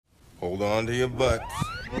Hold on to your butts.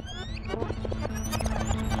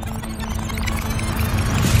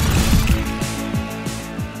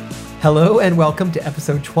 Hello and welcome to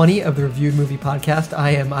episode 20 of the Reviewed Movie Podcast.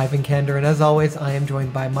 I am Ivan Kender, and as always, I am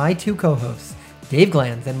joined by my two co-hosts, Dave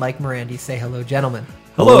Glanz and Mike Morandi. Say hello, gentlemen.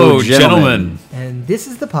 Hello, gentlemen. And this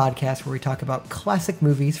is the podcast where we talk about classic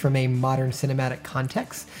movies from a modern cinematic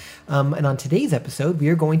context. And on today's episode, we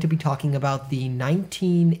are going to be talking about the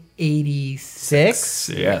 1986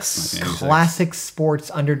 classic sports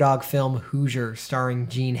underdog film Hoosiers, starring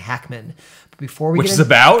Gene Hackman. But before we Which is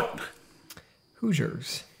about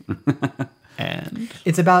Hoosiers. And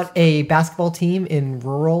it's about a basketball team in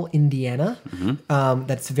rural Indiana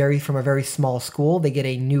that's from a very small school. They get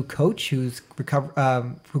a new coach who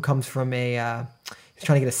comes from he's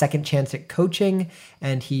trying to get a second chance at coaching,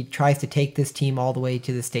 and he tries to take this team all the way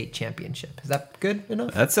to the state championship. Is that good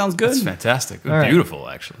enough? that sounds good. That's fantastic. All right. Beautiful,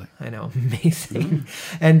 actually. I know, amazing.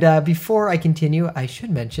 And before I continue, I should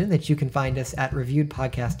mention that you can find us at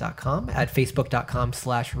reviewedpodcast.com, at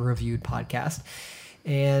facebook.com/reviewedpodcast.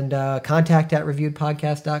 And contact at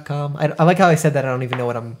reviewedpodcast.com. I like how I said that. I don't even know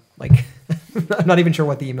what I'm like. I'm not even sure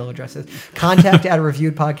what the email address is. Contact at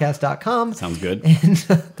reviewedpodcast.com. Sounds good. And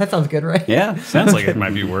that sounds good, right? Yeah, sounds like it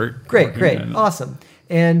might be work. Great. Awesome.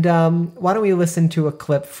 And why don't we listen to a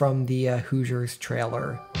clip from the Hoosiers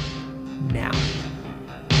trailer now?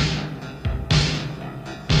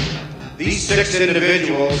 These 6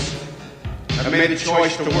 individuals have made the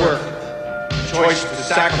choice to work, the choice to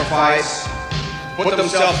sacrifice, put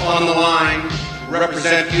themselves on the line,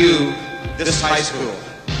 represent you, this high school.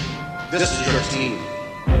 This is your team.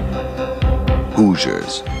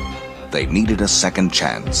 Hoosiers. They needed a second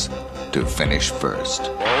chance to finish first.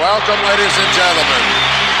 Welcome, ladies and gentlemen,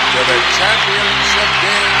 to the championship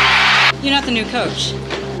game. You're not the new coach.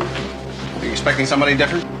 Are you expecting somebody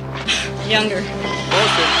different? Younger.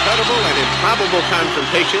 Most incredible and improbable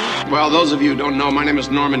confrontation. Well, those of you who don't know, my name is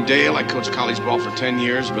Norman Dale. I coached college ball for 10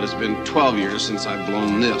 years, but it's been 12 years since I've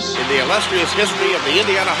blown this. In the illustrious history of the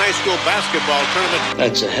Indiana High School basketball tournament.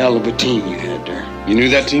 That's a hell of a team you had there. You knew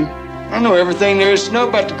that team? I know everything there is to know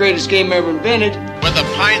about the greatest game ever invented. With a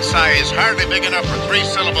pint size hardly big enough for 3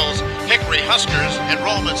 syllables, Hickory Huskers,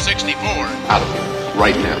 enrollment 64. Out of here,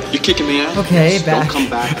 right now. You're kicking me out? Okay, back. Don't come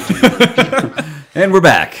back. And we're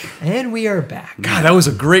back. And we are back. God, that was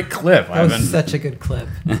a great clip, That Ivan. was such a good clip.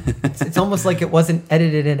 It's almost like it wasn't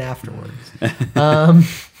edited in afterwards.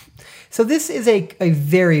 So this is a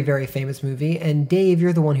very, very famous movie, and Dave,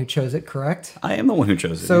 you're the one who chose it, correct? I am the one who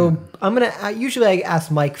chose it. So I'm going to, usually I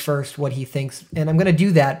ask Mike first what he thinks, and I'm going to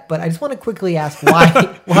do that, but I just want to quickly ask why.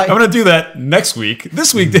 I'm going to do that next week.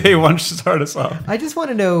 This week, Dave, why don't you start us off? I just want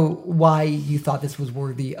to know why you thought this was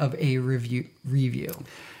worthy of a review.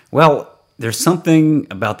 Well, there's something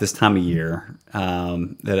about this time of year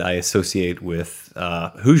that I associate with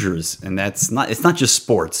Hoosiers, and it's not just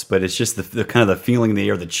sports, but it's just the kind of the feeling in the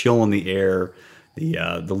air, the chill in the air,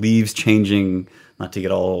 the leaves changing. Not to get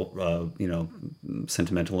all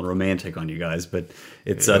sentimental and romantic on you guys, but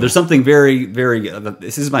it's there's something very, very.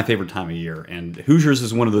 This is my favorite time of year, and Hoosiers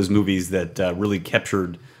is one of those movies that really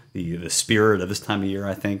captured the spirit of this time of year,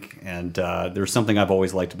 I think. And there's something I've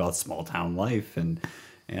always liked about small town life and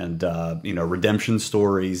redemption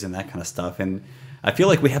stories and that kind of stuff. And I feel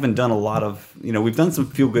like we haven't done a lot of, we've done some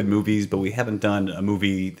feel-good movies, but we haven't done a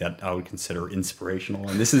movie that I would consider inspirational.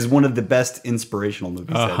 And this is one of the best inspirational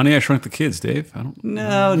movies. Honey, I Shrunk the Kids, Dave.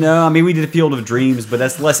 No. I mean, we did Field of Dreams, but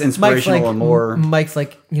that's less inspirational and more. Mike's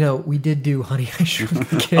like, we did do Honey, I Shrunk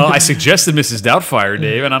the Kids. I suggested Mrs. Doubtfire,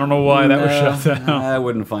 Dave, and I don't know why that was shut down. I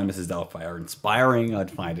wouldn't find Mrs. Doubtfire inspiring.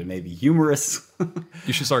 I'd find it maybe humorous.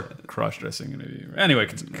 You should start cross-dressing it. Anyway,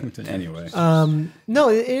 continue. Anyway. No,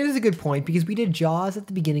 it is a good point, because we did Jaws at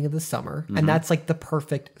the beginning of the summer, and that's like the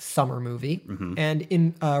perfect summer movie. And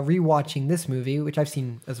in rewatching this movie, which I've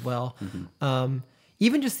seen as well,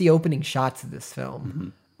 even just the opening shots of this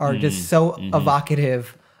film are just so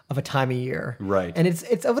evocative of a time of year, right? And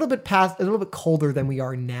it's a little bit colder than we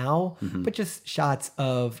are now, but just shots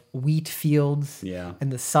of wheat fields,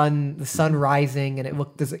 and the sun rising, and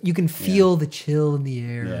you can feel the chill in the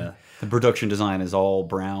air. Yeah, the production design is all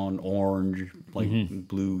brown, orange, like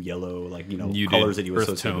blue, yellow, like colors that you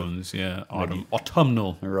associate tones,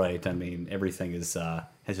 autumnal. Right. I mean, everything is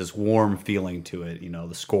has this warm feeling to it.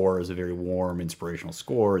 The score is a very warm, inspirational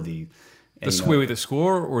score. The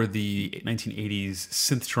score or the 1980s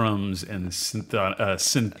synth drums and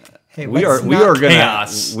synth. Hey, we are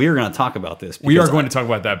gonna talk about this. We are going to talk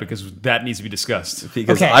about that because that needs to be discussed.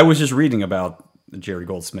 Because I was just reading about Jerry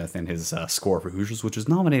Goldsmith and his score for Hoosiers, which was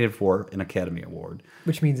nominated for an Academy Award.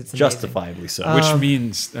 Which means it's amazing. Justifiably so. Which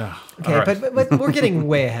means... okay, right. but we're getting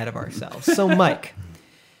way ahead of ourselves. So, Mike,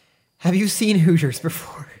 have you seen Hoosiers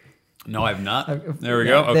before? No, I've not. There we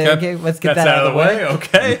go. Okay. Okay, let's get that out of the way.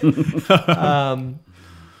 Okay.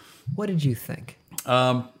 What did you think?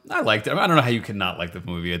 I liked it. I don't know how you could not like the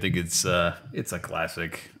movie. I think it's a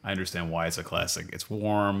classic. I understand why it's a classic. It's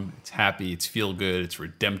warm, it's happy, it's feel good, it's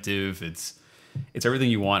redemptive, it's everything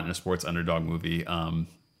you want in a sports underdog movie.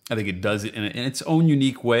 I think it does it in its own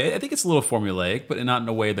unique way. I think it's a little formulaic, but not in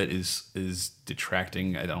a way that is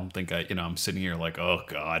detracting. I don't think I'm sitting here like, oh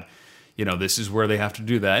God, this is where they have to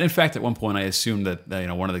do that. In fact, at one point I assumed that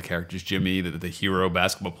one of the characters, Jimmy, the hero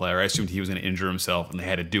basketball player, I assumed he was going to injure himself and they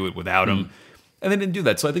had to do it without him. And they didn't do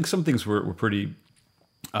that. So I think some things were pretty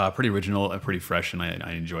original and pretty fresh, and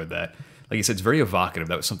I enjoyed that. Like you said, it's very evocative.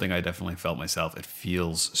 That was something I definitely felt myself. It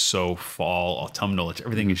feels so fall, autumnal.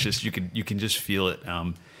 Everything is just, you can just feel it.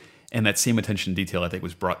 And that same attention to detail, I think,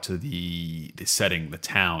 was brought to the setting, the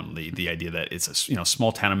town, the idea that it's a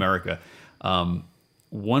small town America.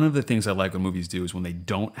 One of the things I like when movies do is when they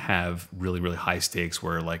don't have really, really high stakes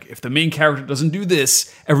where, like, if the main character doesn't do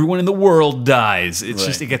this, everyone in the world dies. It's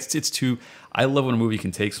just, it's too... I love when a movie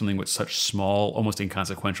can take something with such small, almost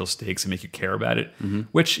inconsequential stakes and make you care about it. Mm-hmm.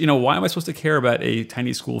 Which, why am I supposed to care about a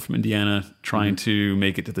tiny school from Indiana trying to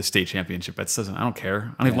make it to the state championship? I don't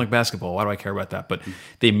care. I don't even like basketball. Why do I care about that? But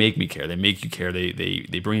they make me care. They make you care.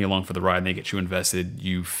 They bring you along for the ride and they get you invested.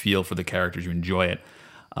 You feel for the characters. You enjoy it.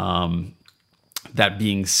 That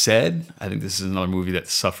being said, I think this is another movie that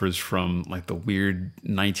suffers from like the weird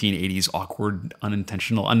 1980s awkward,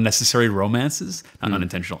 unintentional, unnecessary romances. Not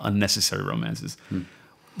unintentional, unnecessary romances.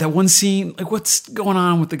 That one scene, like what's going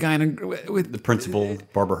on with the guy with the principal,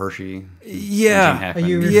 Barbara Hershey? Yeah. Are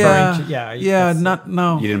you referring to... Yeah,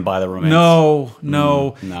 no. You didn't buy the romance?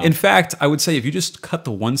 No. In fact, I would say if you just cut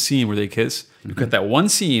the one scene where they kiss, you cut that one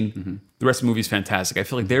scene, the rest of the movie is fantastic. I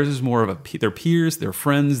feel like theirs is more of they're peers, they're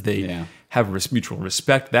friends, they have mutual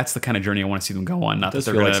respect. That's the kind of journey I want to see them go on. Not that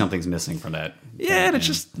they're feel like something's missing from that. Yeah, and it's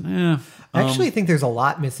just... I actually think there's a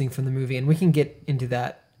lot missing from the movie, and we can get into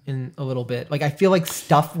that in a little bit. Like, I feel like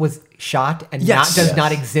stuff was shot and does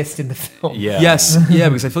not exist in the film. Because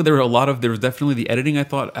I feel like there was definitely the editing, I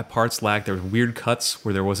thought, at parts lacked. There were weird cuts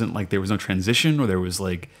where there was no transition, or there was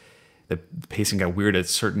like the pacing got weird at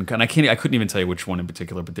certain, and I couldn't even tell you which one in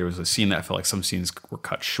particular, but there was a scene that I felt like some scenes were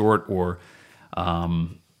cut short, or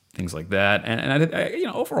things like that. And I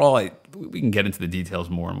overall, we can get into the details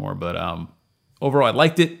more and more, but overall, I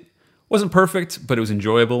liked it. Wasn't perfect, but it was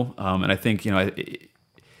enjoyable. And I think,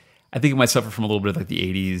 I think it might suffer from a little bit of like the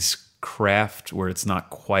 80s craft where it's not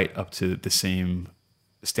quite up to the same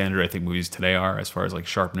standard I think movies today are as far as like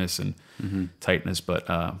sharpness and tightness, but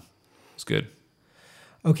it's good.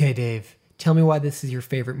 Okay, Dave, tell me why this is your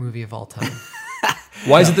favorite movie of all time.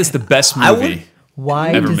 Why isn't this the best movie?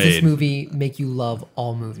 Why does this movie make you love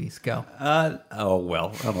all movies? Go. Well,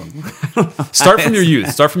 I don't know. Start from your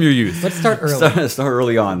youth. Let's start early. Start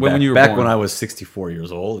early on. When you were back born. when I was 64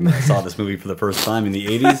 years old and I saw this movie for the first time in the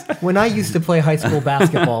 80s. When I used to play high school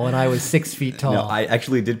basketball and I was 6 feet tall. No, I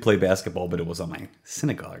actually did play basketball, but it was on my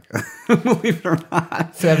synagogue. Believe it or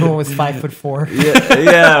not. So everyone was 5'4".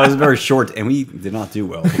 Yeah, I was very short, and we did not do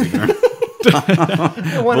well. Believe it or not.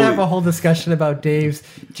 I want to have a whole discussion about Dave's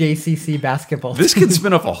JCC basketball. This could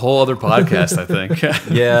spin off a whole other podcast, I think.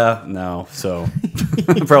 So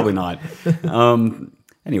probably not.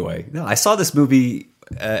 Anyway, no, I saw this movie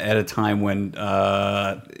at a time when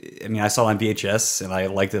I saw it on VHS and I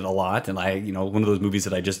liked it a lot, and one of those movies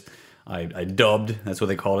that I dubbed. That's what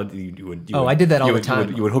they called it. I did that all the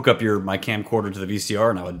time. You would hook up my camcorder to the VCR,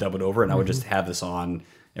 and I would dub it over, and I would just have this on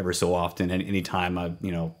every so often, and anytime I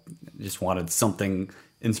just wanted something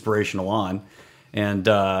inspirational on, and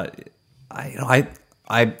I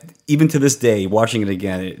even to this day watching it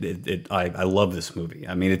again, I love this movie.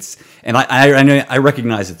 I mean, I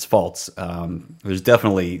recognize its faults. There's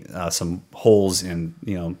definitely some holes in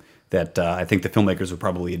that I think the filmmakers would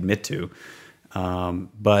probably admit to,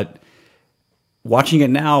 but watching it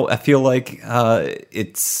now, I feel like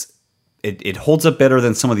it holds up better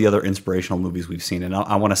than some of the other inspirational movies we've seen. And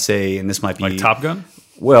I want to say, and this might be... Like Top Gun?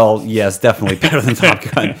 Well, yes, definitely better than Top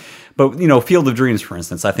Gun. But, Field of Dreams, for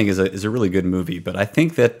instance, I think is a really good movie. But I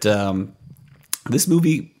think that this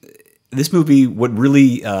movie, what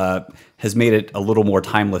really has made it a little more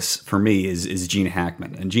timeless for me is Gene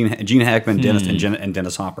Hackman. And Gene Hackman, and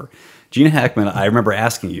Dennis Hopper. Gene Hackman, I remember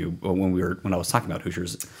asking you when I was talking about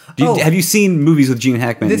Hoosiers. Have you seen movies with Gene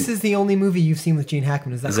Hackman? This is the only movie you've seen with Gene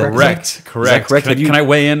Hackman. Is that Correct. correct? Can I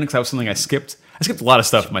weigh in? Because that was something I skipped. I skipped a lot of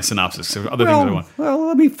stuff in my synopsis. So other things that I want. Well,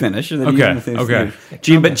 let me finish. And then Okay.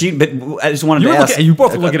 Gene, but I just wanted to ask. You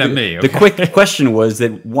both were looking at me. The quick question was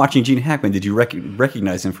that watching Gene Hackman, did you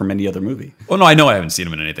recognize him from any other movie? Well, no, I know I haven't seen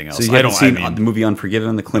him in anything else. So you haven't seen the movie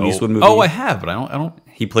Unforgiven, the Clint Eastwood movie? Oh, I have, but I don't.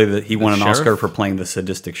 He won an sheriff? Oscar for playing the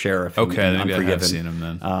sadistic sheriff. Okay, in maybe Unforgiven. I have seen him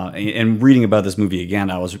then. And reading about this movie again,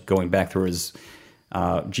 I was going back through his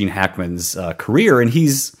Gene Hackman's career, and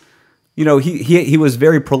he's, he was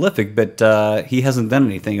very prolific, but he hasn't done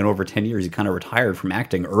anything in over 10 years. He kind of retired from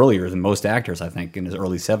acting earlier than most actors, I think, in his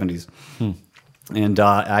early 70s. And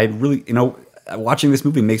I really, watching this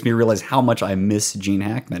movie makes me realize how much I miss Gene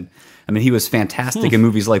Hackman. I mean, he was fantastic in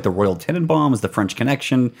movies like The Royal Tenenbaums, The French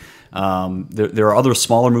Connection. There are other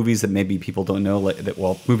smaller movies that maybe people don't know,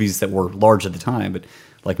 movies that were large at the time, but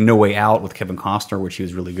like No Way Out with Kevin Costner, which he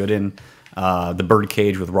was really good in. The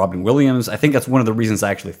Birdcage with Robin Williams. I think that's one of the reasons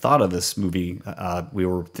I actually thought of this movie. We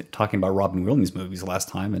were talking about Robin Williams movies last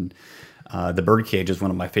time, and The Birdcage is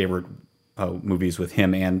one of my favorite movies with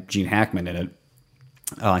him and Gene Hackman in it.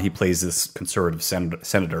 He plays this conservative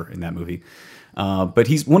senator in that movie. But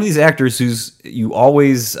he's one of these actors who's you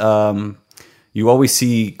always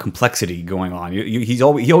see complexity going on. He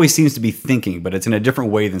always seems to be thinking, but it's in a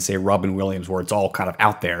different way than say Robin Williams, where it's all kind of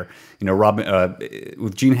out there.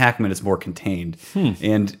 With Gene Hackman, it's more contained,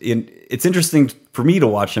 and it's interesting for me to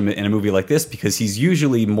watch him in a movie like this because he's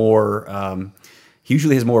usually more. He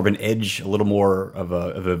usually has more of an edge, a little more of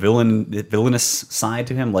a villainous side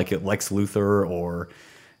to him, like Lex Luthor or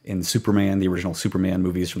in Superman, the original Superman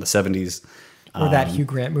movies from the 70s. Or that Hugh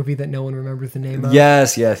Grant movie that no one remembers the name of.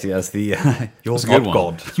 Yes. The You're Not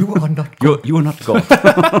Gold. You are not gold. You are not gold.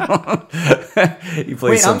 He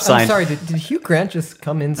plays I'm sorry. Did Hugh Grant just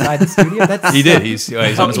come inside the studio? He did. He's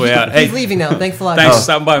on his way out. He's leaving now. Thanks a lot. Thanks for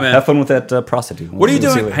stopping by, man. Have fun with that prostitute. What are you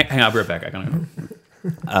doing? Hang on, I'll be right back. I gotta go.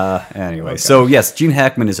 Anyway, so yes, Gene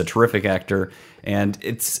Hackman is a terrific actor, and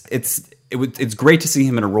it's great to see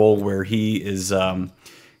him in a role where he is.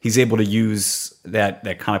 He's able to use that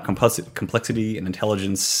kind of complexity and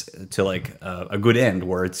intelligence to like a good end,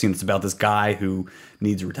 where it's about this guy who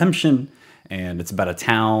needs redemption, and it's about a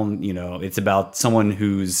town. It's about someone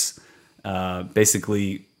who's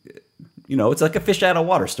basically, it's like a fish out of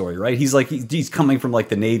water story, right? He's coming from like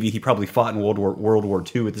the Navy. He probably fought in World War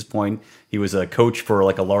II at this point. He was a coach for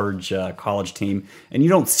like a large college team, and you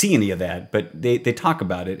don't see any of that, but they talk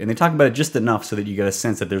about it, and they talk about it just enough so that you get a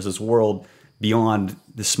sense that there's this world beyond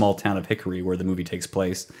the small town of Hickory where the movie takes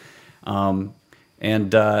place. He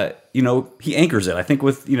anchors it. I think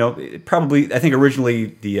with, I think originally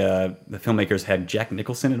the filmmakers had Jack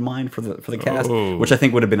Nicholson in mind for the cast, which I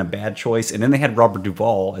think would have been a bad choice. And then they had Robert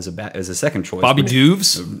Duvall as a second choice. Bobby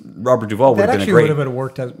Duvs? Robert Duvall would have been a great. That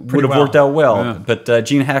actually would have worked out well. Yeah. But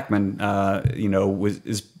Gene Hackman,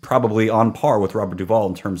 is probably on par with Robert Duvall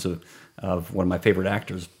in terms of one of my favorite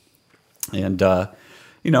actors. And,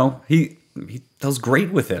 he does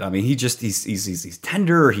great with it. I mean, he's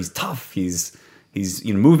tender, he's tough, he's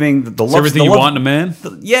moving. Everything you want in a man.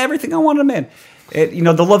 Everything I want in a man.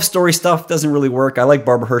 The love story stuff doesn't really work. I like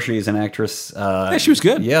Barbara Hershey as an actress. She was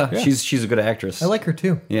good. Yeah, she's a good actress. I like her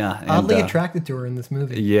too. Yeah, oddly attracted to her in this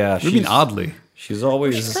movie. Yeah, what do you mean oddly? She's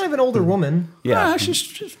always. She's kind of an older woman. Yeah,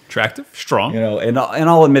 she's attractive, strong. And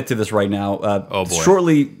I'll admit to this right now. Oh boy!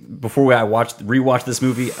 Shortly before I rewatched this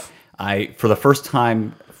movie, I for the first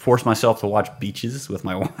time forced myself to watch Beaches with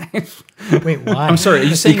my wife. Wait, why? I'm sorry, are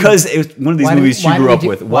you saying because it was one of these movies she grew up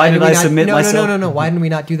with. Why did I submit myself? No. Why didn't we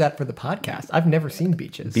not do that for the podcast? I've never seen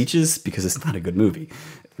Beaches. Beaches because it's not a good movie.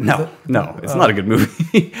 No, it's not a good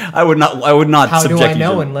movie. I would not. How subject do I you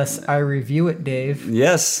know to unless I review it, Dave?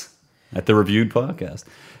 Yes, at the Reviewed podcast.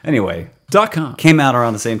 Anyway, .com came out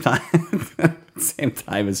around the same time,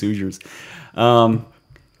 as Hoosiers.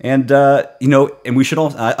 And we should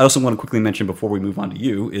also. I also want to quickly mention before we move on to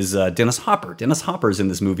you is Dennis Hopper. Dennis Hopper is in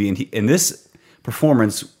this movie, and in this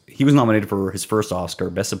performance, he was nominated for his first Oscar,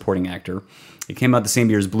 Best Supporting Actor. It came out the same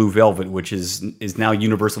year as Blue Velvet, which is now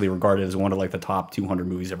universally regarded as one of like the top 200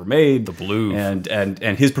 movies ever made. The Blue,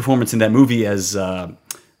 and his performance in that movie as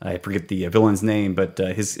I forget the villain's name, but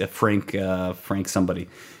his Frank somebody.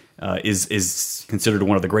 Is considered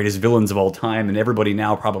one of the greatest villains of all time, and everybody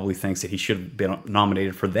now probably thinks that he should have been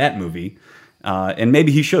nominated for that movie, and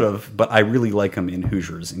maybe he should have. But I really like him in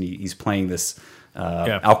Hoosiers, and he's playing this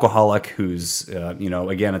alcoholic who's,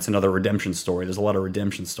 again, it's another redemption story. There's a lot of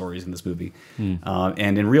redemption stories in this movie,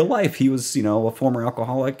 and in real life, he was, a former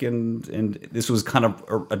alcoholic, and this was kind of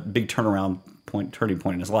a big turning point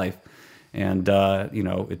in his life, and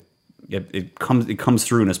it comes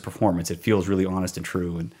through in his performance. It feels really honest and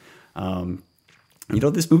true, and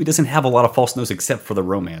This movie doesn't have a lot of false notes except for the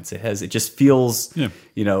romance. It just feels,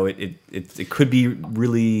 it could be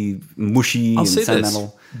really mushy and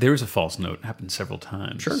sentimental. There is a false note. It happened several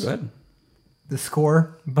times. Sure, go ahead. The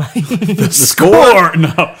score by the score.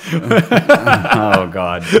 No. Oh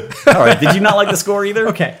God. All right. Did you not like the score either?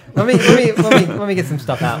 Okay. Let me get some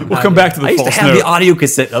stuff out. We'll come back to the I used false to have note. the audio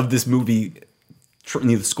cassette of this movie,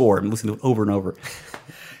 the score, and listen to it over and over.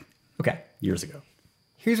 Okay. Years ago.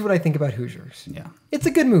 Here's what I think about Hoosiers. Yeah. It's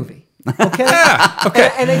a good movie. Okay.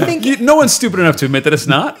 Okay. And I think no one's stupid enough to admit that it's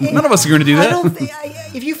not. None of us are going to do that. I don't think,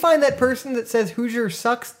 if you find that person that says Hoosiers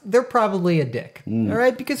sucks, they're probably a dick. All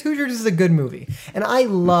right, because Hoosiers is a good movie, and I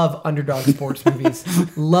love underdog sports movies.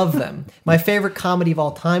 Love them. My favorite comedy of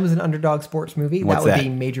all time is an underdog sports movie. What's that would that? be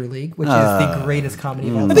Major League, which is the greatest comedy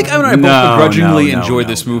of all time. I think Evan and I both begrudgingly enjoyed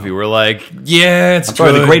this movie. We're like, yeah, it's I'm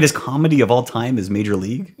sorry, good. the greatest comedy of all time is Major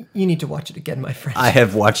League. You need to watch it again, my friend. I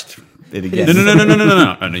have watched it again.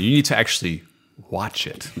 No. You need to actually watch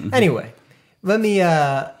it. Anyway, let me.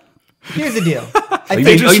 Here's the deal. I You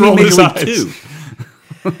think mean Major his League eyes.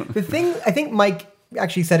 2. the thing. I think Mike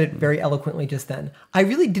actually said it very eloquently just then. I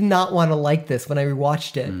really did not want to like this when I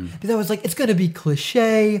rewatched it because I was like, it's going to be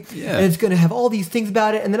cliche and it's going to have all these things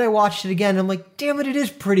about it. And then I watched it again and I'm like, damn it is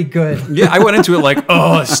pretty good. Yeah, I went into it like,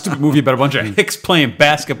 oh, a stupid movie about a bunch of hicks playing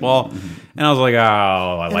basketball. And I was like, oh,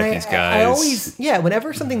 I like these guys. I always,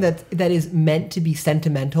 whenever something that is meant to be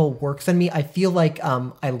sentimental works on me, I feel like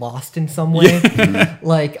I lost in some way.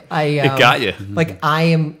 Like it got you. Like I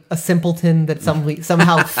am a simpleton that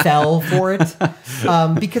somehow fell for it.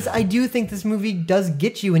 Because I do think this movie does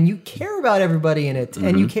get you, and you care about everybody in it,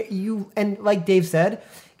 and and like Dave said,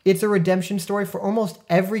 it's a redemption story for almost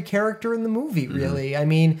every character in the movie. Really, I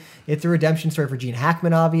mean, it's a redemption story for Gene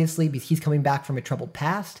Hackman, obviously, because he's coming back from a troubled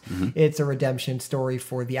past. It's a redemption story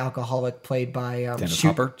for the alcoholic played by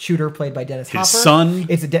Shooter, played by Dennis Hopper. His son.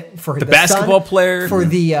 It's for the basketball player. For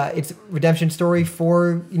the it's a redemption story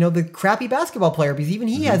for the crappy basketball player, because even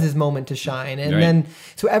he has his moment to shine, and then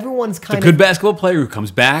so everyone's kind the good basketball player who comes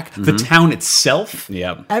back. The town itself.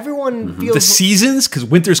 Yeah. Everyone feels the seasons, because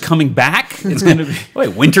winter's coming back. It's going to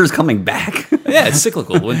be Winter's coming back. Yeah, it's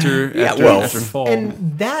cyclical. Winter after fall.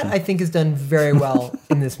 And that I think is done very well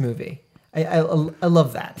in this movie. I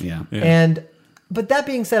love that. Yeah. But that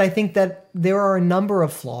being said, I think that there are a number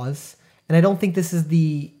of flaws, and I don't think this is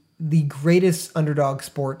the greatest underdog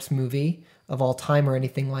sports movie of all time or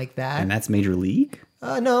anything like that. And that's Major League?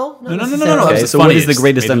 No. Okay, so what is the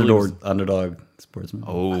greatest underdog sports movie?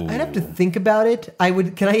 Oh, I'd have to think about it.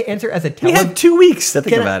 Can I answer as a We had 2 weeks to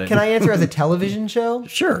think about it. Can I answer as a television show?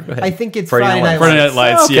 Sure, go ahead. I think it's Friday Night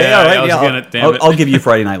Lights. Okay, Yeah, all right, I was I'll give you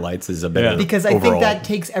Friday Night Lights as a better because I overall. think that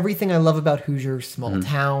takes everything I love about Hoosiers, small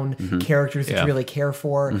town, characters that you really care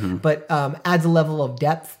for, but adds a level of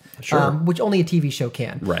depth, which only a TV show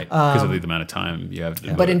can. Right. because of the amount of time you have to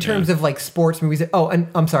devote. But in terms of like sports movies, and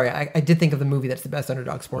I'm sorry, I did think of the movie that's the best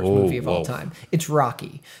underdog sports movie of all time. It's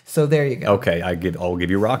Rocky. So there you go. Okay, I'll give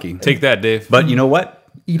you Rocky. Take that, Dave. But you know what?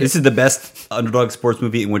 This it. is the best underdog sports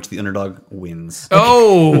movie in which the underdog wins.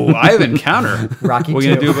 Oh, I have encounter. Rocky What are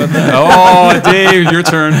you going to 2. do about that? Oh, Dave, your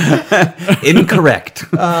turn. Incorrect.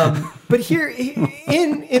 But here,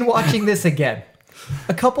 in watching this again,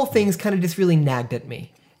 a couple things kind of just really nagged at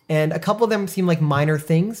me. And a couple of them seem like minor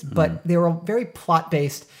things, but they were all very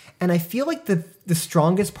plot-based. And I feel like the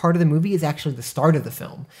strongest part of the movie is actually the start of the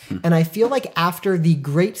film. And I feel like after the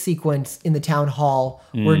great sequence in the town hall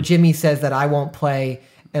where Jimmy says that I won't play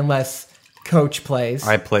unless Coach plays.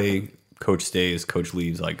 I play, Coach stays, Coach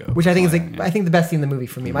leaves, I go. Which I think is I think the best scene in the movie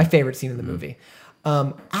for me. My favorite scene in the movie.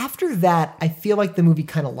 After that, I feel like the movie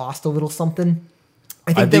kind of lost a little something.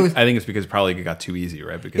 I think it's because probably it got too easy,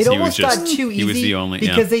 right? Because it almost got too easy. He was the only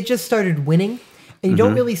because they just started winning, and you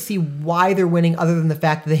don't really see why they're winning, other than the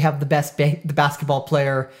fact that they have the best the basketball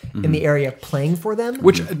player in the area playing for them.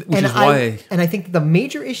 Which is why. And I think the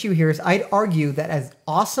major issue here is I'd argue that as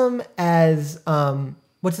awesome as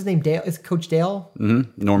what's his name, Dale, is Coach Dale?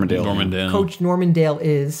 Norman Dale. Coach Norman Dale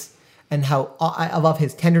is, and how I love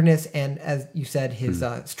his tenderness and, as you said, his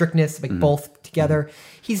strictness, like both together.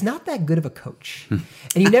 He's not that good of a coach, and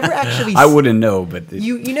you never actually. I wouldn't know, but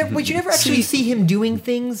you never actually see him doing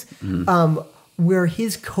things where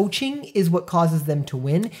his coaching is what causes them to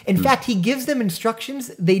win. In fact, he gives them instructions,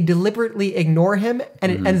 they deliberately ignore him,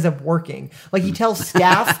 and it ends up working. Like he tells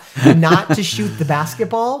staff not to shoot the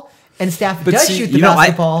basketball. And staff does shoot the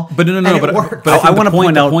basketball, but it works. But I want to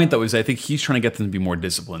point out the point though is I think he's trying to get them to be more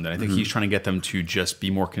disciplined, and I think he's trying to get them to just be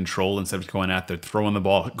more controlled instead of going out there, throwing the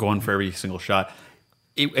ball, going for every single shot.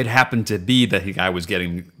 It happened to be that the guy was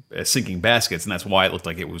getting sinking baskets, and that's why it looked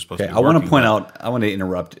like it was supposed to be I want to working, point but- out. I want to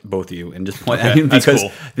interrupt both of you and just point Okay, that's because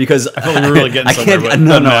cool. because I felt like we were really getting I somewhere, but can't. it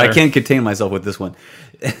doesn't I matter. can't contain myself with this one.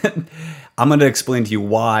 I'm going to explain to you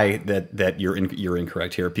why that you're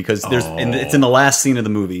incorrect here, because it's in the last scene of the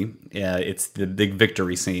movie. It's the big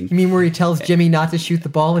victory scene. You mean where he tells Jimmy not to shoot the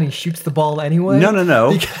ball and he shoots the ball anyway? No.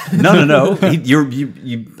 No. I don't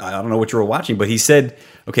know what you were watching, but he said,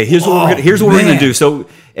 "Okay, here's what we're going to do." So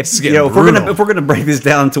if we're going to break this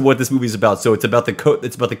down to what this movie is about, so it's about the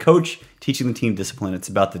coach teaching the team discipline. It's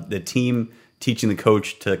about the team teaching the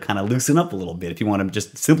coach to kind of loosen up a little bit, if you want to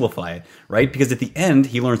just simplify it, right? Because at the end,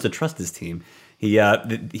 he learns to trust his team. He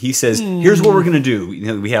says, "Here's what we're going to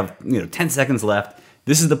do. We have 10 seconds left.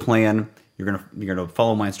 This is the plan. You're gonna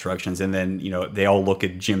follow my instructions." And then they all look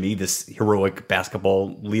at Jimmy, this heroic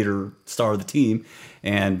basketball leader, star of the team,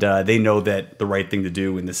 and they know that the right thing to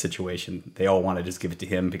do in this situation. They all want to just give it to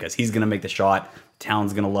him because he's gonna make the shot.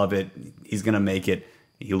 Town's gonna love it. He's gonna make it.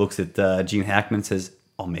 He looks at Gene Hackman and says,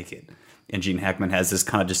 "I'll make it." And Gene Hackman has this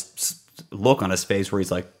kind of just look on his face where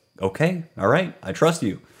he's like, "Okay, all right, I trust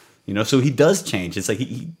you." So he does change. It's like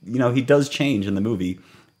he does change in the movie,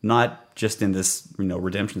 not just in this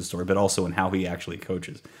redemption story, but also in how he actually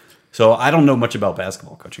coaches. So I don't know much about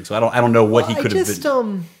basketball coaching, so I don't know what he could have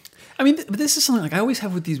been. I mean, but this is something like I always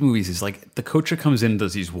have with these movies is like the coach that comes in and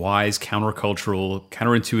does these wise, countercultural,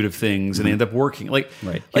 counterintuitive things, and they end up working. Like,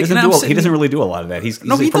 right. Like He doesn't really do a lot of that. He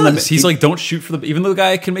does. He's like, don't shoot for the. Even though the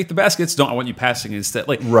guy can make the baskets, I want you passing instead.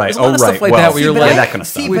 Like, right. There's a lot of stuff like that where you're like that kind of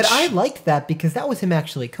stuff. But I liked that because that was him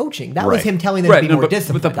actually coaching. That was him telling them to be more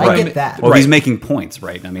disciplined. I get that. Well, he's making points,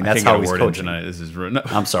 right? I mean, that's how he's coaching. Tonight. This is no.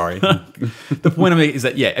 I'm sorry. The point I'm making is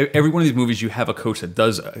that every one of these movies you have a coach that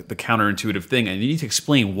does the counterintuitive thing, and you need to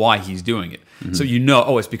explain why he's doing it. So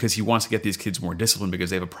it's because he wants to get these kids more disciplined because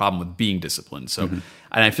they have a problem with being disciplined. So, and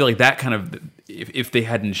I feel like that kind of, if they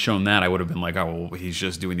hadn't shown that, I would have been like, oh, well, he's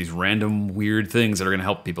just doing these random weird things that are going to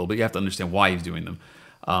help people. But you have to understand why he's doing them.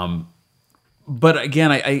 But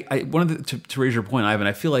again, I wanted to raise your point, Ivan.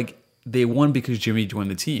 I feel like they won because Jimmy joined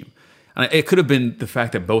the team. And it could have been the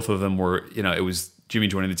fact that both of them were, it was Jimmy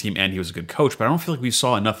joining the team and he was a good coach. But I don't feel like we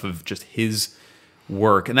saw enough of just his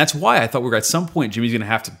work. And that's why I thought at some point Jimmy's going to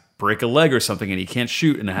have to break a leg or something and he can't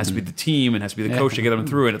shoot and it has to be the team and it has to be the coach to get him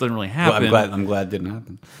through, and it doesn't really happen. Well, I'm glad it didn't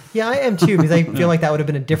happen. Yeah, I am too, because I feel like that would have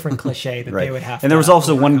been a different cliche that they would have. And there was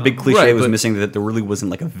also one big cliche that was missing, that there really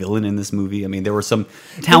wasn't like a villain in this movie. I mean, there were some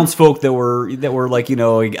townsfolk that were like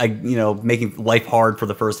making life hard for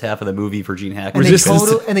the first half of the movie for Gene Hackman.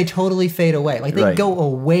 And they totally fade away. Like they go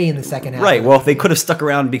away in the second half. Right. Well, if they could have stuck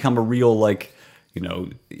around and become a real like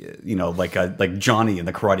Johnny in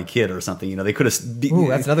the Karate Kid or something. They could have. Ooh,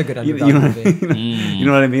 that's another good underdog movie. You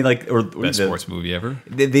know what I mean? Like, or best sports movie ever.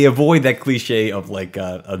 They avoid that cliche of like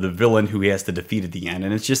the villain who he has to defeat at the end,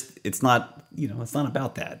 and it's not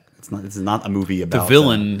about that. This is not a movie about... The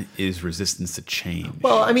villain is resistance to change.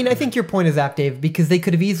 Well, I mean, I think your point is apt, Dave, because they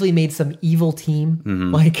could have easily made some evil team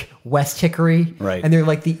like West Hickory. Right. And they're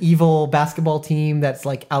like the evil basketball team that's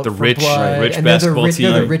like out for rich blood. basketball team.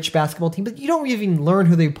 Another rich basketball team. But you don't even learn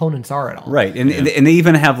who the opponents are at all. Right. And they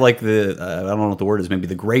even have like the... I don't know what the word is. Maybe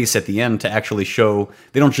the grace at the end to actually show...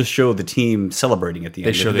 They don't just show the team celebrating at the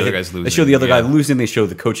end. They show the other guys losing. They show the other guy losing. They show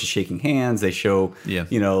the coaches shaking hands. They show...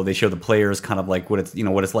 They show the players kind of like what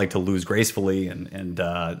it's like to lose gracefully. And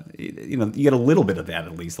you get a little bit of that,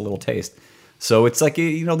 at least a little taste. So it's like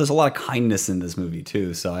there's a lot of kindness in this movie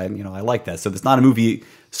too. So I like that. So it's not a movie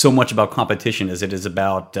so much about competition as it is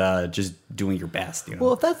about just doing your best.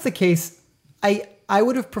 Well, if that's the case, I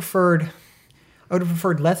would have preferred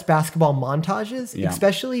less basketball montages,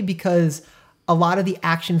 especially because a lot of the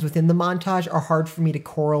actions within the montage are hard for me to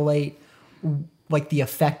correlate like the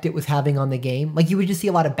effect it was having on the game. Like you would just see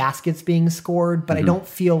a lot of baskets being scored, but I don't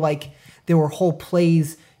feel like there were whole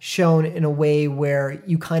plays shown in a way where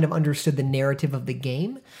you kind of understood the narrative of the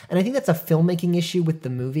game. And I think that's a filmmaking issue with the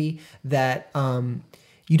movie, that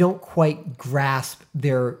you don't quite grasp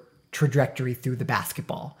their trajectory through the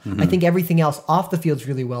basketball. I think everything else off the field is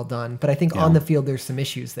really well done, but I think on the field there's some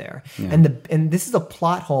issues there. And this is a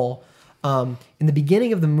plot hole. In the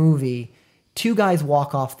beginning of the movie, two guys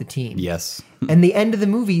walk off the team. Yes. And the end of the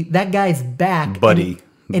movie, that guy's back. Buddy.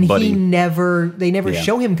 And they never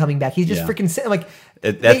show him coming back. He's just freaking like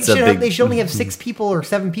That's a big. They should only have 6 people or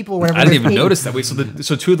 7 people or whatever. I didn't even There's 8. notice that. Wait,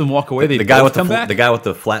 so 2 of them walk away. They the guy both with come back. the guy with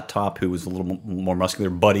the flat top who was a little more muscular,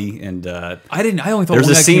 Buddy, and I only thought there's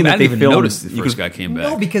one a guy scene came back. that I they didn't even filmed. notice the first guy came back.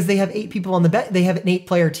 No, because they have 8 people on the bet. They have an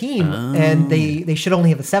 8-player team, and they should only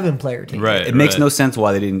have a 7-player team. Right. It makes no sense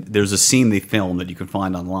why they didn't. There's a scene they filmed that you can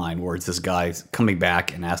find online where it's this guy coming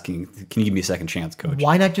back and asking, "Can you give me a second chance, coach?"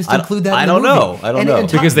 Why not just include that? I in the don't movie? know. I don't know.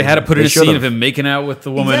 Because they had to put in They a scene should've. of him making out with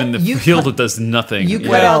the woman in the You field cut- that does nothing. You cut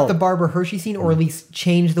Well- out the Barbara Hershey scene, or at least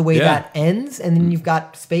change the way Yeah. that ends, and then you've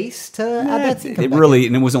got space to add that scene. It really,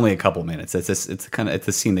 and it was only a couple minutes. It's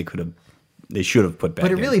a scene they should have put back.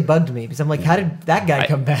 But it really bugged me because I'm like, how did that guy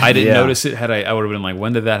come back? I didn't Yeah. notice it. I would have been like,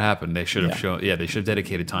 when did that happen? They should have shown. Yeah, they should have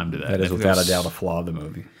dedicated time to that. That I is think without was- a doubt a flaw of the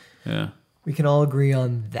movie. Yeah. We can all agree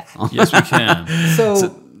on that. Yes, we can.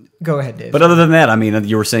 So, go ahead, Dave. But other than that, I mean,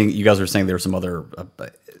 you guys were saying there were some other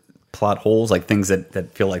plot holes, like things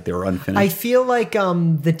that feel like they were unfinished. I feel like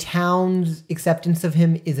the town's acceptance of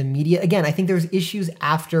him is immediate. Again, I think there's issues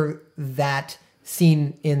after that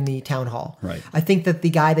scene in the town hall. Right. I think that the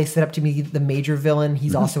guy they set up to be the major villain,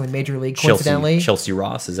 he's also in Major League, coincidentally. Chelsea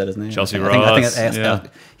Ross, is that his name? Chelsea I Ross, yeah.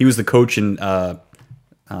 He was the coach in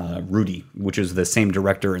Rudy, which is the same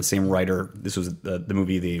director and same writer. This was the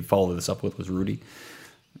movie they followed this up with was Rudy.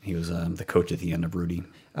 He was the coach at the end of Rudy.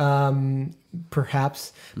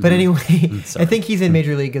 Perhaps. But anyway, I think he's in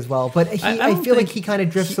Major League as well. But I feel like he kind of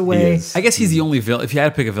drifts away. I guess he's the only villain. If you had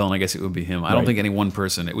to pick a villain, I guess it would be him. I don't think any one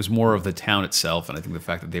person. It was more of the town itself, and I think the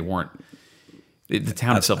fact that they weren't. The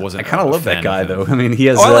town itself wasn't. I kind of love that guy though. I mean, he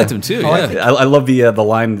has. I liked him too. Yeah. I love the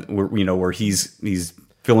line where he's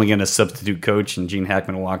filling in as substitute coach, and Gene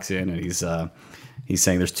Hackman walks in, and he's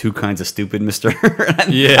saying there's 2 kinds of stupid, Mister. I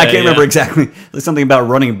can't remember exactly. There's something about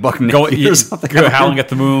running Buck Naked or something. Howling at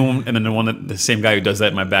the Moon, and then the same guy who does that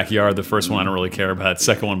in my backyard. The first one I don't really care about. The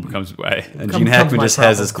second one becomes. And Gene Hackman just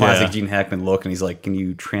has this classic Gene Hackman look, and he's like, "Can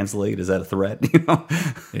you translate? Is that a threat?"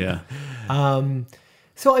 Yeah.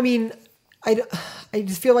 So, I mean, I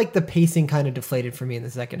just feel like the pacing kind of deflated for me in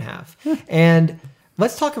the second half. And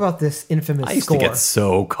let's talk about this infamous I used score. to get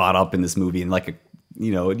so caught up in this movie, and it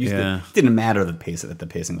didn't matter that the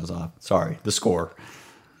pacing was off. Sorry, the score.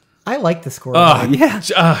 I like the score.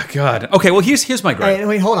 Oh God. Okay. Well, here's my gripe.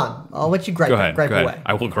 Wait, hold on. I'll let you gripe, Go ahead. away.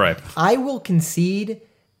 I will gripe. I will concede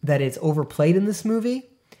that it's overplayed in this movie,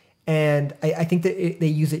 and I think that they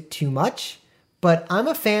use it too much. But I'm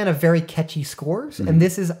a fan of very catchy scores, and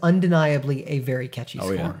this is undeniably a very catchy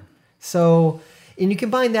score. Yeah. So, and you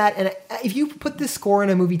combine that, and if you put this score in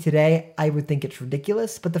a movie today, I would think it's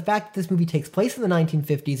ridiculous. But the fact that this movie takes place in the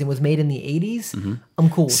 1950s and was made in the 80s, I'm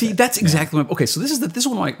cool with See, it. that's exactly okay. So this is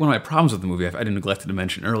one of my problems with the movie. I neglected to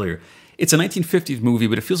mention earlier. It's a 1950s movie,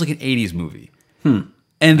 but it feels like an 80s movie.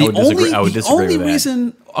 And I would disagree with that.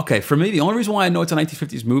 reason, for me, the only reason why I know it's a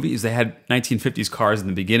 1950s movie is they had 1950s cars in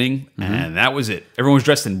the beginning, and that was it. Everyone was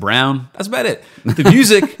dressed in brown. That's about it. The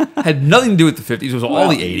music had nothing to do with the 50s. It was all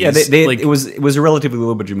the 80s. Yeah, it was a relatively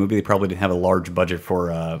low budget movie. They probably didn't have a large budget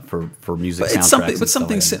for music. But soundtracks. it's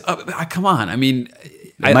something. Come on, I mean.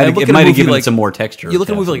 It might have given it some more texture. You look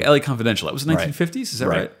at a movie like LA Confidential. That was the 1950s. Is that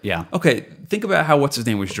right? Yeah. Okay. Think about how what's his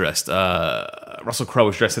name was dressed. Russell Crowe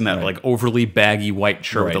was dressed in that like overly baggy white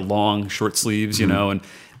shirt with the long short sleeves, you know, and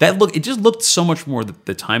that look. It just looked so much more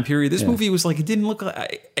the time period. This movie was like it didn't look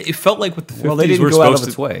like. It felt like what the 50s they didn't were go out of supposed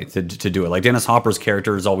its way to do it. Like Dennis Hopper's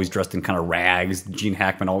character is always dressed in kind of rags. Gene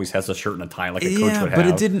Hackman always has a shirt and a tie like a coach would have. But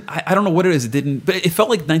it didn't. I don't know what it is. It didn't. But it felt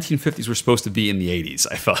like 1950s were supposed to be in the 80s.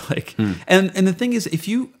 I felt like, and the thing is,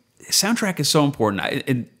 soundtrack is so important.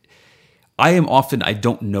 I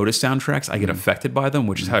don't notice soundtracks. I get affected by them,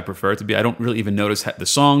 which is how I prefer it to be. I don't really even notice the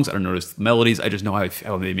songs. I don't notice the melodies. I just know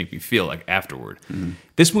how they make me feel like afterward.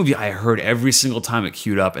 This movie, I heard every single time it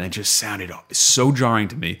queued up, and it just sounded so jarring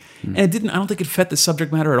to me. And it didn't. I don't think it fit the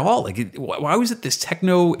subject matter at all. Like, why was it this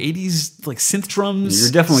techno 80s like synth drums?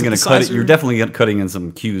 You're definitely going to cut it. You're definitely cutting in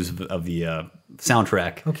some cues of the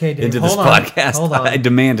soundtrack into this podcast. Hold on. I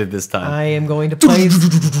demanded this time. I am going to play.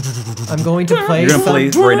 I'm going to play. You're going to play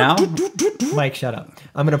it right now? Mike, shut up.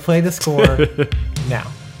 I'm going to play the score now.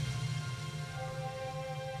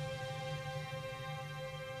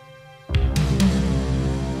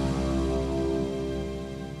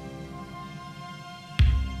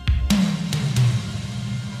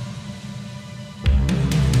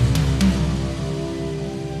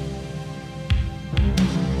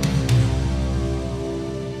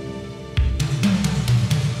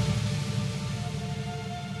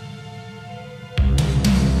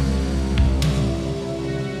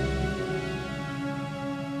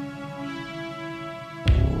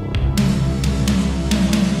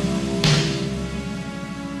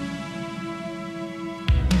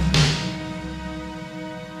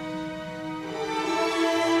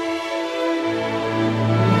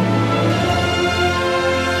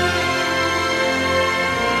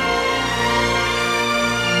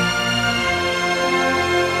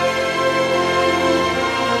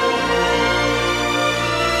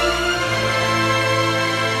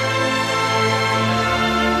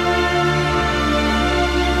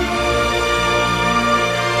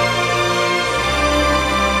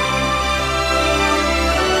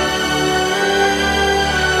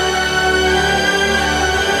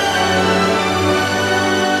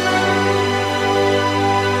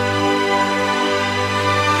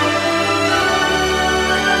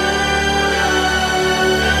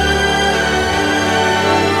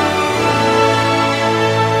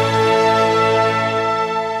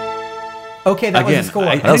 Okay, that was the score.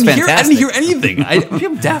 That was I didn't hear fantastic. anything.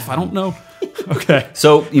 I'm deaf. I don't know. Okay.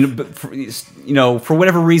 So for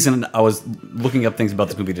whatever reason, I was looking up things about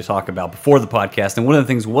this movie to talk about before the podcast, and one of the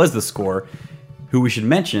things was the score. Who we should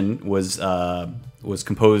mention was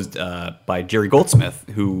composed by Jerry Goldsmith,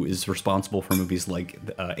 who is responsible for movies like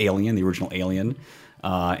Alien, the original Alien,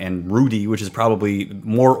 and Rudy, which is probably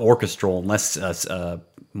more orchestral and less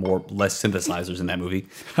synthesizers in that movie.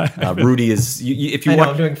 Rudy is if you I know, watch.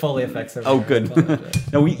 I'm doing Foley effects. Over Oh, here. good.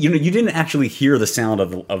 No, you didn't actually hear the sound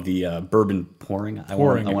of the bourbon pouring. I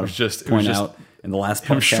want It to was just point out in the last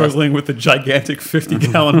podcast. I'm struggling with the gigantic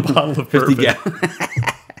 50-gallon bottle of 50 bourbon.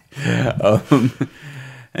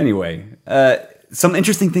 Anyway, some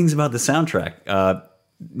interesting things about the soundtrack.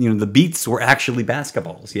 The beats were actually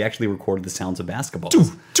basketballs. He actually recorded the sounds of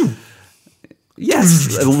basketballs.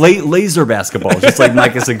 Yes, laser basketballs, just like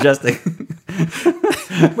Mike is suggesting.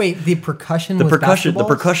 Wait, the percussion. The was percussion,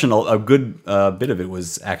 basketballs? a good bit of it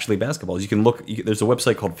was actually basketballs. You can look. There's a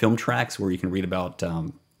website called Film Tracks where you can read about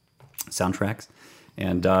soundtracks,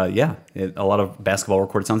 and a lot of basketball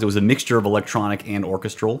recorded sounds. It was a mixture of electronic and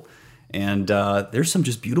orchestral, and there's some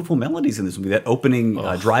just beautiful melodies in this movie. That opening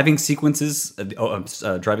driving sequence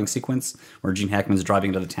where Gene Hackman's driving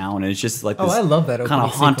into the town, and it's just like this I love that kind of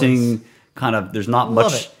opening haunting. sequence. Kind of, there's not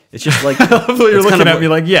Love much. it. It's just like You're looking at me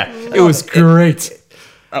like, it was great.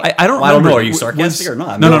 I don't know. Are you sarcastic or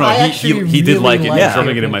not? No. I He actually did really like it. like He's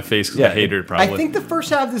rubbing it. it in my face because Yeah. I hated it probably. I think the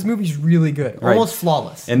first half of this movie is really good, almost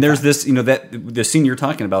flawless. And there's this, that the scene you're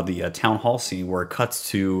talking about, the town hall scene, where it cuts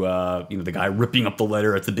to, the guy ripping up the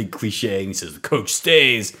letter. It's a big cliche, and he says, "The coach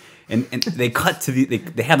stays." And they cut to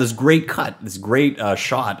they have this great cut, this great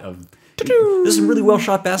shot of. There's some really well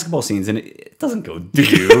shot basketball scenes, and it doesn't go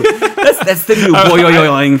do. That's the new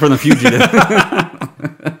boing from The Fugitive.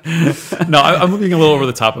 No, I'm looking a little over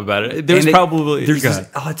the top about it.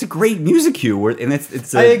 It's a great music cue, and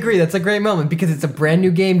it's. I agree. That's a great moment because it's a brand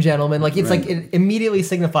new game, gentlemen. Like like it immediately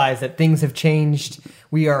signifies that things have changed.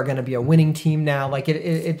 We are going to be a winning team now. Like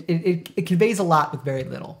it conveys a lot with very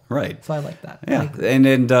little. Right. So I like that. Yeah,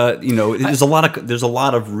 there's a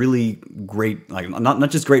lot of really great, like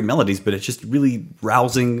not just great melodies, but it's just really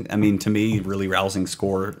rousing. I mean, to me, really rousing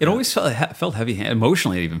score. It always felt heavy-handed.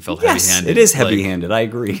 Emotionally, it even felt Yes, heavy-handed. it is heavy-handed. I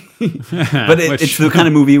agree, but it's the kind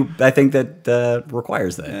of movie I think that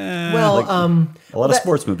requires that. A lot of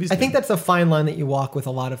sports movies. I think that's a fine line that you walk with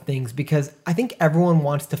a lot of things because I think everyone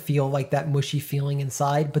wants to feel like that mushy feeling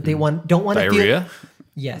inside, but they don't want to feel. Diarrhea?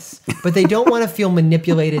 Yes, but they don't want to feel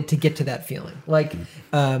manipulated to get to that feeling. Like,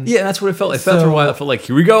 that's what it felt. It felt for a while. It felt like,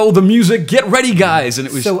 here we go, the music, get ready, guys. And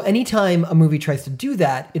it was so. Anytime a movie tries to do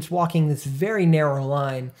that, it's walking this very narrow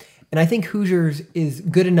line. And I think Hoosiers is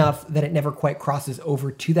good enough that it never quite crosses over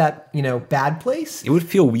to that, bad place. It would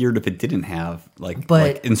feel weird if it didn't have like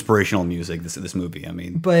inspirational music. This movie, I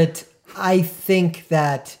mean, but I think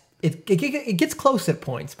that it gets close at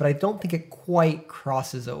points, but I don't think it quite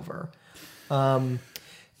crosses over.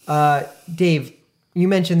 Dave, you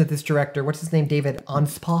mentioned that this director, what's his name, David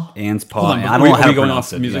Anspaugh? I don't know how to going pronounce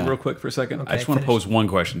off it. music Yeah. real quick for a second. Okay, I just want to finish. pose one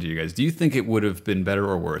question to you guys. Do you think it would have been better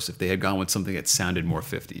or worse if they had gone with something that sounded more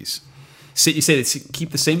 50s? So you say they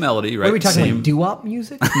keep the same melody, right? Are we talking same, like doo-wop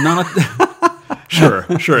music? Not sure.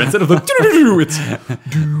 Instead of the it's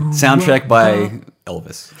Soundtrack by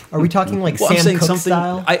Elvis. Are we talking like I'm Sam saying Cooke something.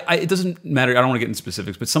 style? It doesn't matter. I don't want to get into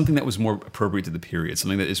specifics, but something that was more appropriate to the period.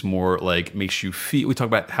 Something that is more like makes you feel. We talk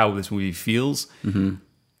about how this movie feels. Mm-hmm.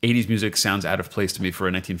 80s music sounds out of place to me for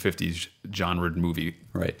a 1950s genre movie.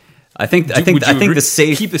 Right. I think the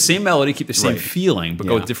safe keep the same melody, keep the same Right. feeling, but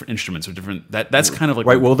go Yeah. with different instruments or different. That's kind of like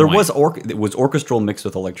right. the Well, there point. was it was orchestral mixed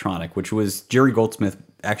with electronic, which was Jerry Goldsmith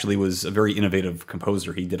actually was a very innovative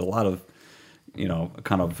composer. He did a lot of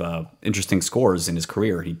kind of interesting scores in his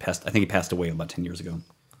career. I think he passed away about 10 years ago,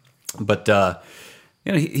 but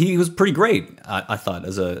he was pretty great. I thought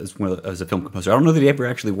as a film composer. I don't know that he ever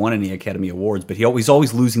actually won any Academy Awards, but he's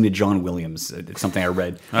always losing to John Williams. It's something I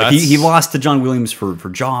read. He lost to John Williams for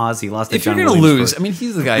Jaws. He lost to If John you're going to Williams lose, I mean,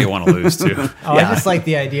 he's the guy you want to lose to. I just like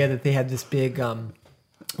the idea that they had this big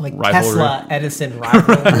Rivalry. Tesla Edison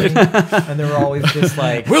rivalry, and they were always just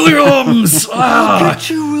like Williams, get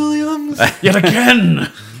you, Williams. yet again.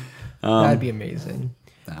 That'd be amazing.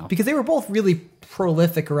 Because they were both really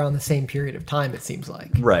prolific around the same period of time, it seems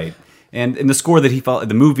like. Right. And the score that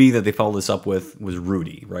the movie that they followed this up with was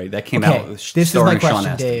Rudy, right? That came out. This is starring my Sean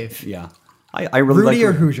question, Astin. Dave. Yeah. I really Rudy like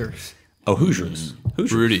or Hoosiers? Oh, Hoosiers.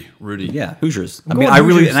 Rudy. Yeah, Hoosiers. I'm going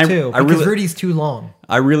Hoosiers too, because Rudy's too long.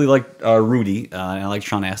 I really liked Rudy, and I like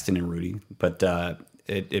Sean Astin and Rudy, but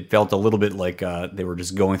it felt a little bit like they were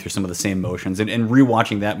just going through some of the same motions. And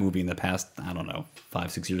rewatching that movie in the past, I don't know,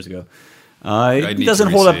 5-6 years ago, It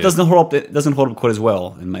doesn't hold up. Doesn't hold up. It doesn't hold up quite as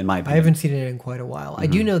well in my opinion. I haven't seen it in quite a while. I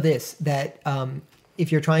do know this, that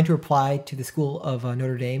if you're trying to apply to the School of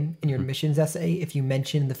Notre Dame in your admissions essay, if you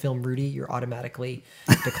mention the film Rudy, you're automatically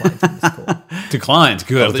declined from the school. Declined.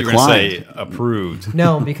 Good. I thought you were going to say approved.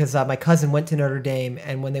 No, because my cousin went to Notre Dame,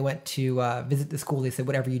 and when they went to visit the school, they said,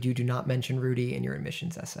 whatever you do, do not mention Rudy in your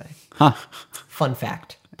admissions essay. Huh. Fun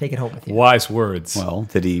fact. Take it home with you. Wise words. Well,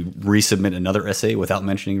 did he resubmit another essay without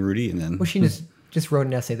mentioning Rudy? And then Well, she just wrote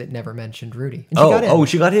an essay that never mentioned Rudy. And she got in.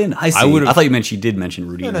 She got in. I see. I thought you meant she did mention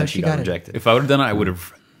Rudy and then she got rejected. If I would have done it, I would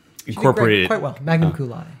have incorporated quite well. Magna cum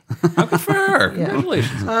laude. Okay, fair.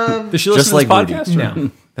 Congratulations. Does she listen Just to like this podcast? Rudy.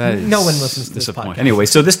 No. That is No one listens to this disappointing. podcast. Anyway,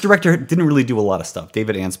 so this director didn't really do a lot of stuff.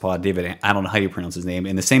 David Anspad, I don't know how you pronounce his name,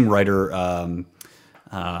 and the same writer,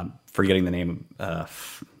 forgetting the name,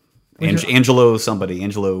 Angelo.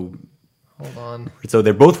 Hold on. So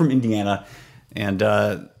they're both from Indiana, and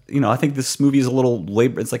I think this movie is a little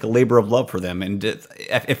labor. It's like a labor of love for them, and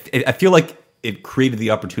I feel like it created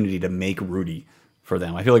the opportunity to make Rudy for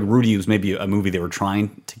them. I feel like Rudy was maybe a movie they were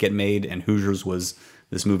trying to get made, and Hoosiers was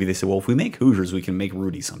this movie they said, well, if we make Hoosiers, we can make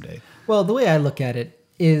Rudy someday. Well, the way I look at it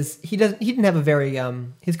is he didn't have a very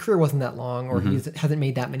his career wasn't that long, or he hasn't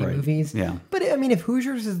made that many movies. Yeah. But I mean, if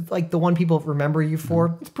Hoosiers is like the one people remember you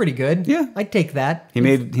for, it's pretty good. Yeah. I'd take that. He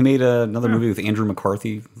made another movie with Andrew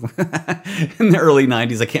McCarthy in the early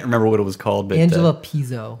 '90s. I can't remember what it was called, but Angela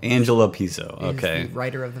Pizzo. Angela Pizzo. Okay. Is the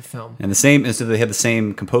writer of the film. And so they had the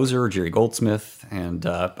same composer, Jerry Goldsmith, and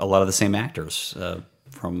a lot of the same actors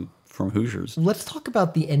from Hoosiers. Let's talk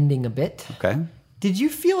about the ending a bit. Okay. Did you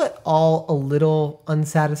feel at all a little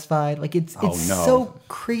unsatisfied? Like it's so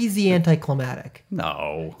crazy anticlimactic.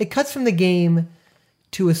 No. It cuts from the game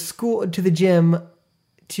to a school, to the gym,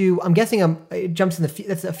 to I'm guessing it jumps in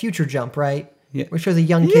that's a future jump, right? Yeah. Which shows a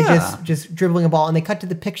young kid just dribbling a ball, and they cut to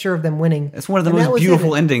the picture of them winning. It's one of the most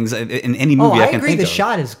beautiful endings in any movie I can agree. think The of.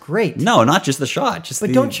 shot is great. No, not just the shot.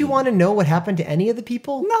 But don't you want to know what happened to any of the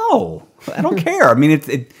people? No, I don't care. I mean,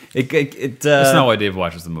 It's not why Dave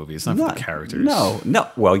watches the movie. It's not for the characters. No.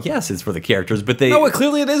 Well, yes, it's for the characters, but they. No,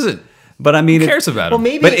 clearly it isn't. But I mean, who cares about it? Well,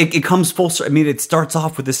 maybe. But it comes full. I mean, it starts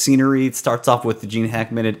off with the scenery. It starts off with the Gene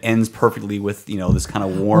Hackman. It ends perfectly with this kind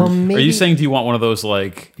of warm. Are you saying, do you want one of those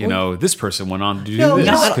like this person went on to do No, this?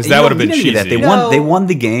 you know what? Because that would have been cheesy. They won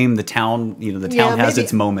the game. The town, the town has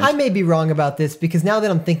its moment. I may be wrong about this because now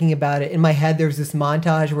that I'm thinking about it, in my head there's this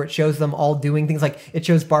montage where it shows them all doing things. Like it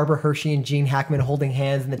shows Barbara Hershey and Gene Hackman holding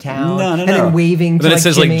hands in the town, and then waving. But then it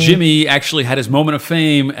says Jimmy. like Jimmy actually had his moment of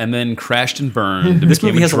fame and then crashed and burned. This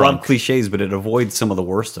movie has a lot of cliches, but it avoids some of the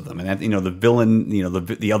worst of them. And that, the villain,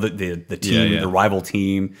 the team, the rival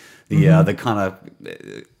team, the kind of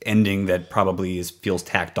ending that probably feels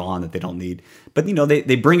tacked on that they don't need. But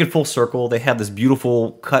they bring it full circle. They have this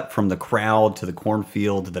beautiful cut from the crowd to the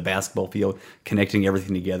cornfield to the basketball field, connecting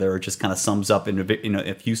everything together. It just kind of sums up in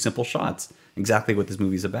a few simple shots exactly what this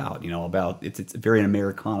movie's about. It's very an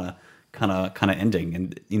Americana kind of ending,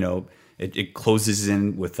 and it closes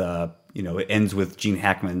in with it ends with Gene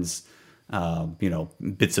Hackman's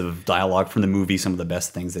bits of dialogue from the movie, some of the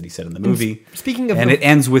best things that he said in the movie. Speaking of, it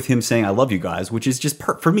ends with him saying, "I love you guys," which is just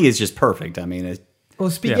for me is just perfect. I mean,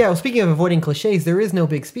 speaking of avoiding cliches, there is no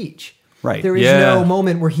big speech. Right. There is no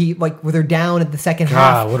moment where where they're down at the second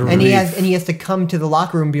half, and he has to come to the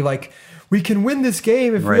locker room and be like, "We can win this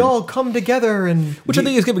game if we all come together." And which I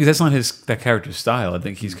think is good because that's not that character's style. I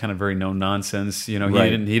think he's kind of very no nonsense. He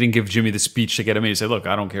didn't give Jimmy the speech to get him in. He said, "Look,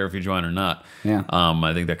 I don't care if you join or not." Yeah.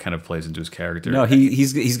 I think that kind of plays into his character. No,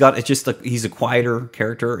 he's got it's just he's a quieter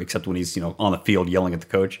character except when he's on the field yelling at the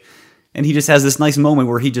coach. And he just has this nice moment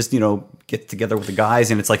where he just, gets together with the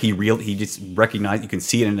guys, and it's like he just recognizes, you can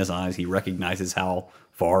see it in his eyes, he recognizes how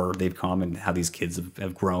far they've come and how these kids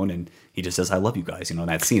have grown, and he just says, "I love you guys," in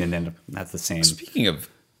that scene, and then that's the same. Speaking of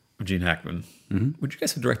Gene Hackman, would you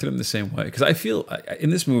guys have directed him the same way? Because I feel, in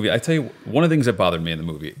this movie, I tell you, one of the things that bothered me in the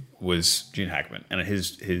movie was Gene Hackman, and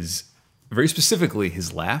his very specifically,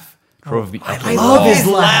 his laugh. Drove me I love his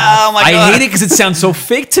laugh. Oh my God. I hate it because it sounds so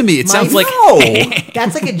fake to me. It sounds like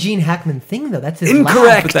that's like a Gene Hackman thing, though. That's his incorrect.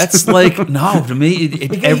 laugh. But that's like no to me.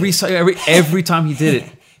 Every time he did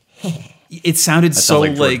it, it sounded so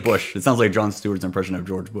like George like Bush. It sounds like Jon Stewart's impression of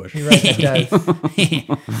George Bush. You're right, it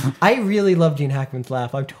does. I really love Gene Hackman's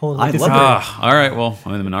laugh. I'm totally disagree. All right, well,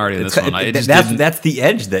 I'm in the minority in this one. That's the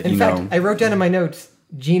edge that in fact, I wrote down in my notes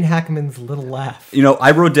Gene Hackman's little laugh.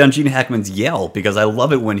 I wrote down Gene Hackman's yell because I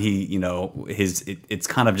love it when he, it's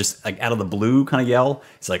kind of just like out of the blue kind of yell.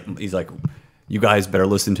 It's like he's like, "You guys better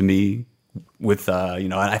listen to me." With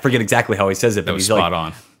I forget exactly how he says it, but that was he's spot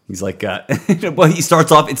like, on. He's like, well, he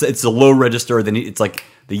starts off. It's a low register. Then it's like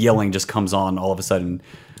the yelling just comes on all of a sudden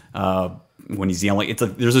when he's yelling. It's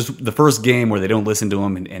like there's the first game where they don't listen to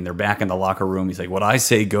him and they're back in the locker room. He's like, "What I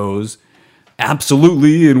say goes,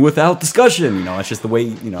 absolutely and without discussion." You know, that's just the way.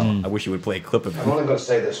 You know, I wish you would play a clip of it. I'm only going to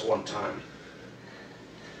say this one time.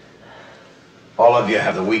 All of you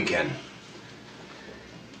have the weekend.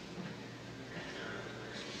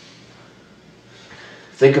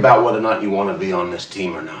 Think about whether or not you want to be on this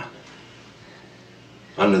team or not.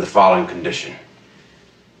 Under the following condition.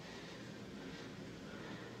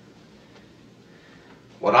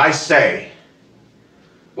 What I say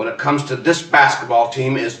when it comes to this basketball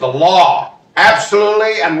team is the law.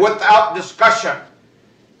 Absolutely and without discussion.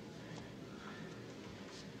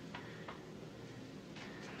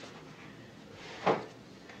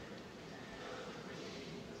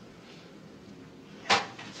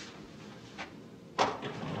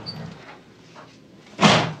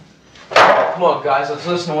 Come on, guys, let's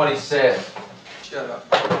listen to what he said. Shut up.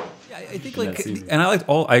 Yeah, I think and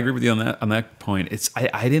I agree with you on that point.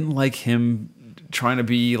 I didn't like him trying to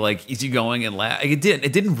be like easygoing and laugh. It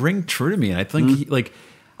didn't ring true to me. And I think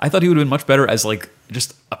I thought he would have been much better as like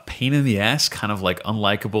just a pain in the ass, kind of like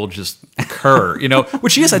unlikable, just cur, you know,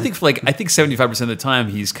 which he is. I think 75% of the time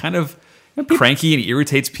he's kind of cranky and he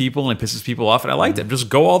irritates people and pisses people off, and I liked him. Just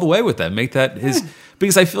go all the way with that. Make that his,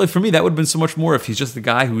 because I feel like for me that would have been so much more if he's just the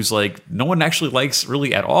guy who's like no one actually likes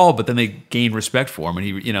really at all, but then they gain respect for him, and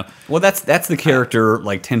he, you know. Well, that's the character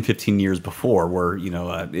like 10, 15 years before, where you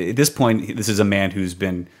know at this point this is a man who's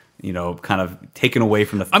been kind of taken away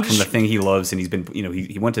from the thing he loves, and he's been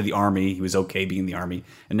he went to the army, he was okay being in the army,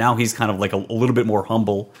 and now he's kind of like a little bit more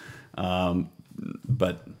humble,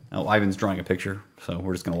 but. Oh, Ivan's drawing a picture, so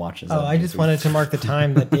we're just going to watch this. Oh, I just wanted to mark the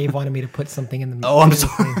time that Dave wanted me to put something in the movie. Oh, I'm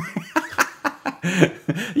sorry.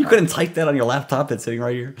 You couldn't type that on your laptop that's sitting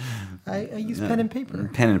right here? I use pen and paper.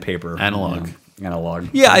 Pen and paper. Analog. Analog.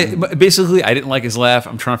 Yeah, basically, I didn't like his laugh.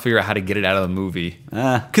 I'm trying to figure out how to get it out of the movie.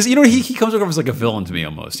 Because, he comes over as like a villain to me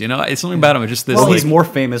almost. It's something about him. It's just this. Well, he's more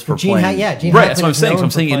famous for playing. Gene right, that's what I'm saying. So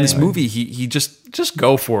I'm saying in this movie, he just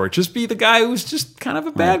go for it. Just be the guy who's just kind of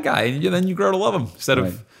a bad guy. And then you grow to love him instead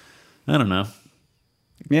of... I don't know.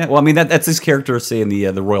 Yeah, well, I mean that's his character, say in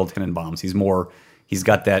the Royal Tenenbaums. He's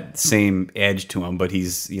got that same edge to him, but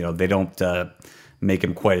they don't make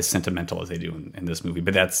him quite as sentimental as they do in this movie.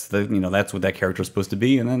 But that's that's what that character is supposed to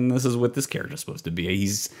be, and then this is what this character is supposed to be.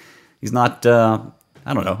 He's not.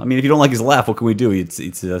 I don't know. I mean, if you don't like his laugh, what can we do? It's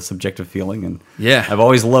a subjective feeling, and yeah, I've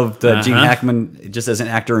always loved Gene Hackman just as an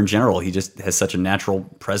actor in general. He just has such a natural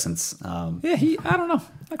presence. I don't know,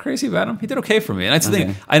 not crazy about him. He did okay for me, and that's the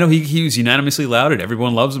thing. I know he was unanimously lauded.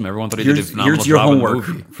 Everyone loves him. Everyone thought he did a phenomenal Here's your job homework in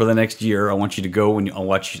the movie. for the next year. I want you to go and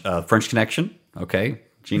watch French Connection. Okay,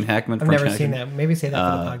 Gene Hackman. I've French never Connection. seen that. Maybe say that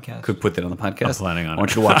for the podcast. Could put that on the podcast. I'm planning on it. I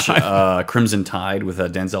want you to watch Crimson Tide with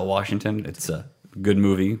Denzel Washington. It's a good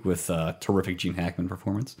movie with a terrific Gene Hackman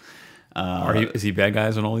performance. Is he bad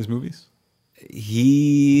guys in all these movies?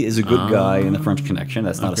 He is a good guy in the French Connection.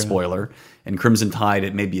 That's not a spoiler. And Crimson Tide,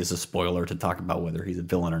 it maybe is a spoiler to talk about whether he's a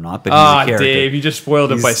villain or not. But he's a character. Dave, you just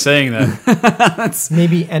spoiled it by saying that.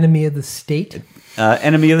 Maybe Enemy of the State.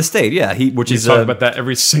 Enemy of the State, yeah. Which is talk about that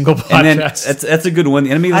every single podcast. And then that's a good one.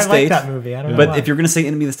 Enemy of the State. I like that movie. I don't know But why. if you're going to say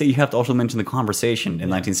Enemy of the State, you have to also mention The Conversation in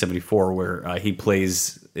 1974, where he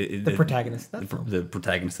plays the protagonist. The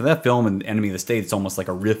protagonist of that film. And Enemy of the State, it's almost like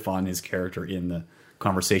a riff on his character in The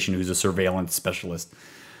Conversation, who's a surveillance specialist.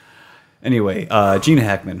 Anyway, Gene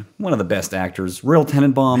Hackman, one of the best actors. Royal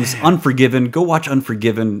Tenenbaums, Unforgiven. Go watch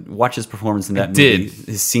Unforgiven. Watch his performance in that movie.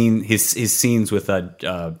 His scenes with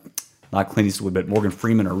not Clint Eastwood, but Morgan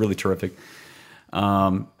Freeman are really terrific.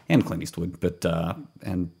 And Clint Eastwood, but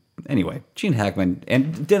and anyway, Gene Hackman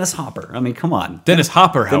and Dennis Hopper. I mean, come on. Dennis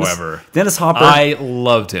Hopper, however, I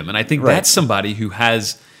loved him, and I think that's somebody who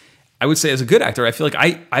has. I would say as a good actor, I feel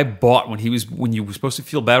like I bought when you were supposed to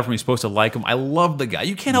feel bad for him, you're supposed to like him. I love the guy.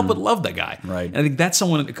 You can't help but love that guy. Right. And I think that's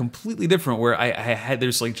someone completely different where I had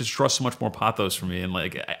there's like just trust so much more pathos for me, and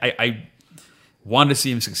like I wanted to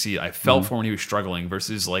see him succeed. I felt for him when he was struggling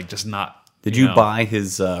versus like just not. Did you buy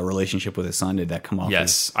his relationship with his son? Did that come off?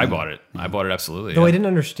 Yes, I bought it. I bought it absolutely. Though I didn't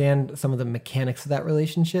understand some of the mechanics of that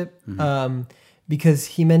relationship. Because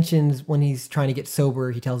he mentions when he's trying to get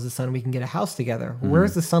sober, he tells his son we can get a house together.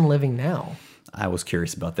 Where's the son living now? I was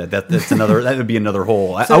curious about that. That's another. That would be another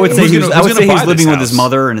whole. So I would say he's living with his house?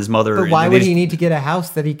 mother, and his mother. But why would he need to get a house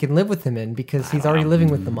that he can live with him in? Because he's already living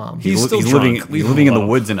with the mom. He's still living drunk. in the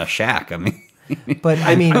woods in a shack. I mean, But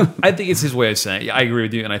I mean, I think it's his way of saying. I agree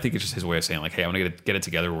with you, and I think it's just his way of saying like, "Hey, I'm gonna get it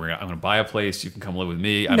together. I'm gonna buy a place. You can come live with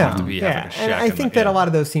me. I don't have to be having a shack." And I think that a lot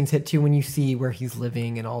of those scenes hit too when you see where he's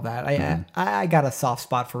living and all that. I got a soft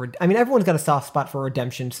spot for. I mean, everyone's got a soft spot for a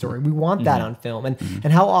redemption story. We want that on film,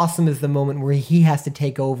 and how awesome is the moment where he has to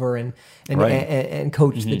take over and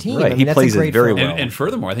coach the team. Right. I mean, he that's plays a great it very film. well. And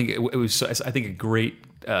furthermore, I think it was. I think a great,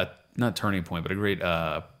 not turning point, but a great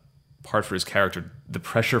part for his character. The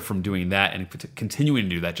pressure from doing that and continuing to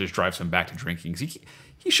do that just drives him back to drinking. 'Cause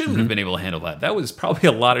he shouldn't have been able to handle that. That was probably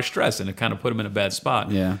a lot of stress, and it kind of put him in a bad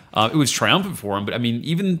spot. Yeah, it was triumphant for him. But I mean,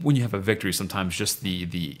 even when you have a victory, sometimes just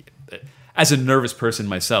the as a nervous person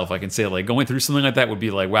myself, I can say like going through something like that would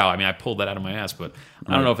be like, wow. I mean, I pulled that out of my ass, but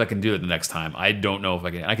I don't know if I can do it the next time. I don't know if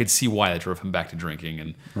I can. I could see why that drove him back to drinking.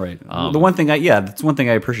 And the one thing that's one thing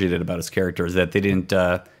I appreciated about his character is that they didn't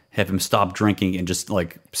have him stop drinking and just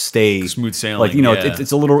like stay smooth sailing. Like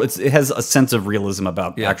it's a little. It has a sense of realism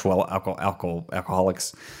about actual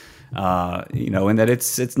alcoholics. And that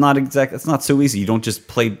it's not so easy. You don't just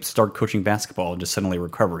start coaching basketball and just suddenly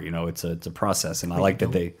recover. It's a process, and I like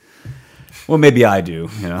that they. Well, maybe I do.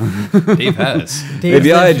 Dave has.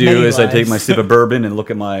 Maybe I do as I take my sip of bourbon and look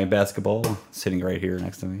at my basketball sitting right here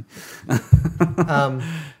next to me.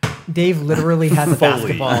 Dave literally has a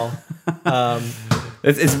basketball.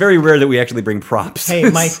 It's very rare that we actually bring props. Hey,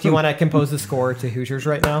 Mike, do you want to compose the score to Hoosiers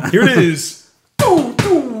right now? Here it is.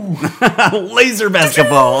 Laser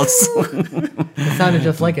basketballs. It sounded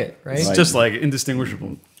just like it, right? It's just like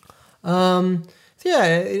indistinguishable. So yeah,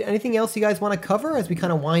 anything else you guys want to cover as we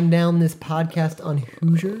kind of wind down this podcast on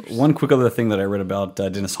Hoosiers? One quick other thing that I read about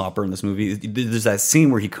Dennis Hopper in this movie, there's that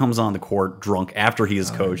scene where he comes on the court drunk after he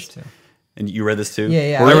is coached. And you read this too?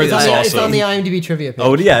 Yeah. It's on the IMDb trivia page.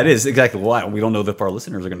 Oh, yeah, it is. Exactly. Well, we don't know if our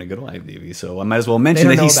listeners are going to go to IMDb, so I might as well mention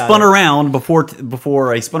that he spun around before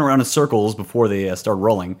he spun around in circles before they started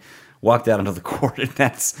rolling, walked out onto the court, and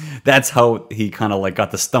that's how he kind of like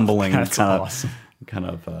got the stumbling. That's awesome.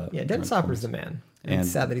 Dennis Hopper's the man. And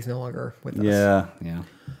it's sad that he's no longer with us. Yeah,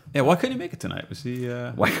 why couldn't he make it tonight? Was he?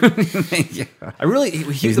 Why couldn't he make it? I really.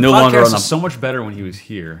 He's no longer on was so much better when he was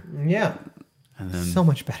here. Yeah, and then, so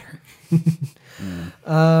much better.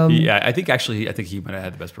 I think he might have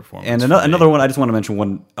had the best performance. And another one, I just want to mention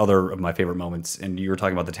one other of my favorite moments. And you were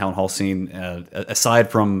talking about the town hall scene.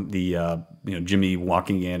 Aside from the Jimmy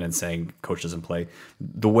walking in and saying "Coach doesn't play,"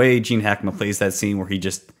 the way Gene Hackman plays that scene where he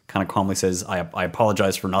just kind of calmly says, "I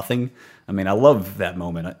apologize for nothing." I mean, I love that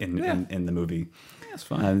moment in the movie. That's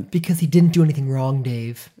fun because he didn't do anything wrong,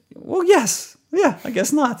 Dave. Well, yes, I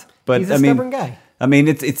guess not. But he's a stubborn guy. I mean,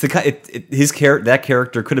 his character. That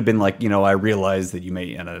character could have been like, I realize that you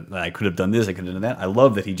may, and I could have done this, I could have done that. I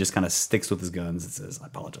love that he just kind of sticks with his guns and says, "I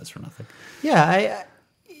apologize for nothing." Yeah,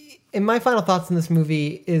 and my final thoughts in this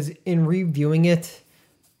movie is in reviewing it.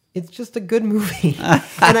 It's just a good movie,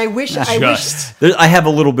 and I wish I have a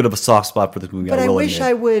little bit of a soft spot for this movie. But I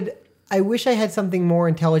wish I had something more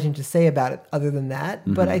intelligent to say about it other than that.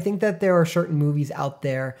 Mm-hmm. But I think that there are certain movies out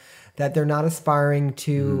there that they're not aspiring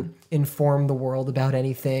to inform the world about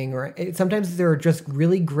anything, or sometimes there are just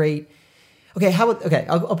really great.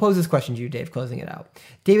 I'll pose this question to you, Dave, closing it out.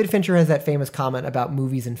 David Fincher has that famous comment about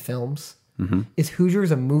movies and films. Mm-hmm. Is Hoosiers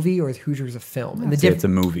a movie or is Hoosiers a film? And it's a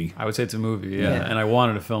movie. I would say it's a movie, yeah. And I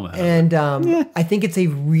wanted to film it. And I think it's a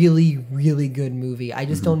really, really good movie. I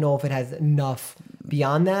just don't know if it has enough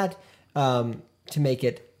beyond that to make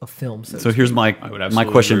it a film. So here's my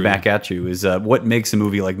question back at you: is what makes a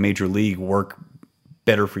movie like Major League work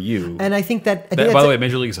better for you? And I think that. By the way,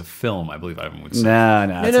 Major League is a film. I believe I would say.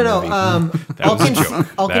 No. I'll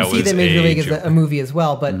concede that Major League is a movie as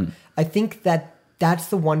well, but I think that. That's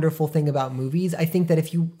the wonderful thing about movies. I think that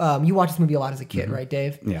if you watch this movie a lot as a kid, right,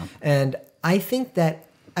 Dave? Yeah. And I think that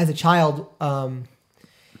as a child,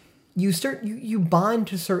 you bond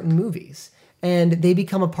to certain movies, and they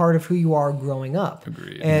become a part of who you are growing up.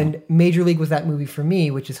 Agreed. And Major League was that movie for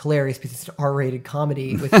me, which is hilarious because it's an R-rated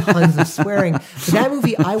comedy with tons of swearing. But that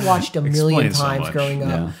movie I watched a million times growing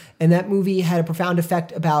up, and that movie had a profound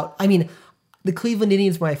effect about. I mean. The Cleveland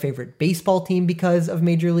Indians were my favorite baseball team because of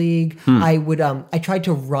Major League. I tried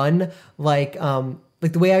to run like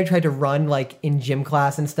the way I tried to run like in gym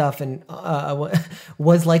class and stuff, and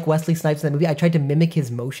was like Wesley Snipes in that movie. I tried to mimic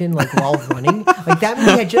his motion like while running. Like that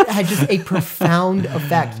movie had just a profound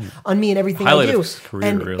effect on me and everything I do.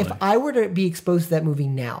 And if I were to be exposed to that movie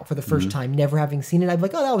now for the first time, never having seen it, I'd be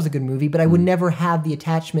like, oh, that was a good movie, but I would never have the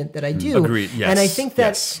attachment that I do. Agreed. Yes. And I think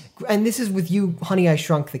that, and this is with you, Honey, I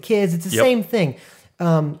Shrunk the Kids. It's the same thing.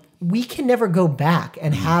 we can never go back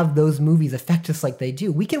and have those movies affect us like they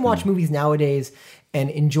do. We can watch movies nowadays and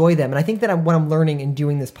enjoy them. And I think that what I'm learning in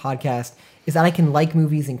doing this podcast is that I can like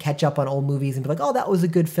movies and catch up on old movies and be like, oh, that was a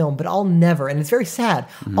good film. But I'll never, and it's very sad,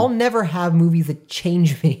 I'll never have movies that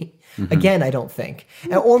change me. Again, I don't think.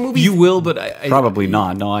 Or movies. You will, but I Probably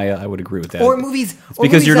not. No, I would agree with that. Or movies,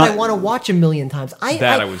 because you're that not, I want to watch a million times.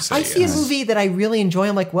 I would say, I see a movie that I really enjoy.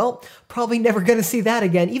 I'm like, well, probably never going to see that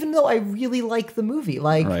again, even though I really like the movie.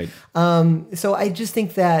 Like, Right. So I just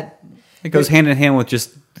think that it goes hand in hand with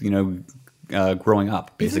just, growing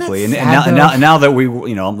up, basically. Isn't that And sad, now that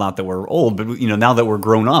we, not that we're old, but now that we're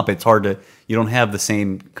grown up, it's hard to, you don't have the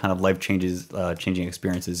same kind of life changing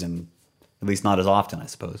experiences, and at least not as often, I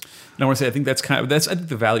suppose. And I want to say, I think I think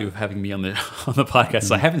the value of having me on the podcast.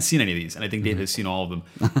 So I haven't seen any of these, and I think Dave has seen all of them.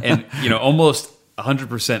 And almost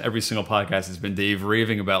 100% every single podcast has been Dave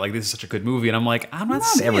raving about, like, this is such a good movie, and I'm like, I'm not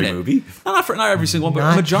seeing every it. movie. Not every single one, but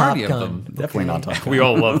Not a majority Top of Gun. them. Definitely not Top Gun. We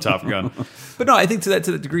all love Top Gun. But no, I think to that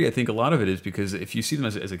degree, I think a lot of it is because if you see them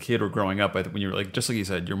as a kid or growing up, when you're like, just like you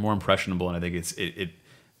said, you're more impressionable, and I think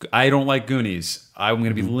I don't like Goonies. I'm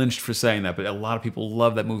going to be lynched for saying that, but a lot of people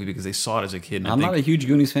love that movie because they saw it as a kid. And I'm not a huge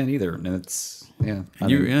Goonies fan either, and it's and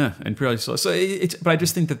probably so. But I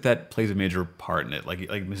just think that plays a major part in it. Like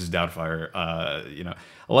Mrs. Doubtfire,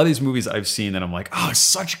 a lot of these movies I've seen that I'm like, oh,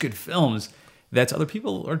 such good films. That other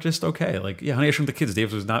people are just okay. Like, Honey, I Shrunk the Kids.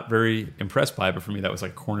 Dave was not very impressed by it, but for me, that was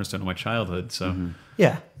like a cornerstone of my childhood. So,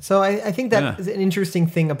 yeah. So I think that is an interesting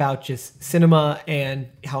thing about just cinema and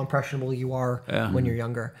how impressionable you are when you're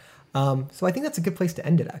younger. So I think that's a good place to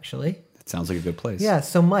end it, actually. it sounds like a good place. Yeah.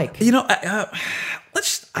 So Mike,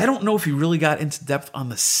 I don't know if you really got into depth on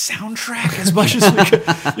the soundtrack as much as we could.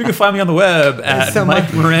 You can find me on the web at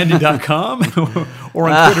MikeMorandi.com or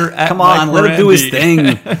on Twitter at come on, Mike let him do his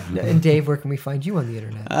Morandi. thing. and Dave, where can we find you on the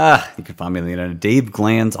internet? You can find me on the internet. Dave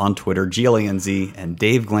Glanz on Twitter, GLANZ, and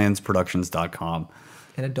DaveGlanzProductions.com.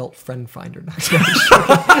 An adult friend finder.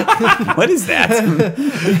 What is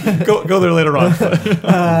that? Go there later on.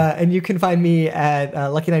 And you can find me at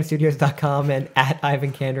LuckyNightStudios.com and at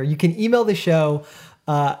Ivan Kander. You can email the show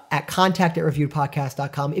at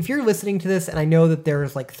contact@reviewedpodcast.com. If you're listening to this, and I know that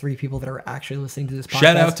there's like 3 people that are actually listening to this podcast.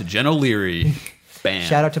 Shout out to Jen O'Leary. Bam.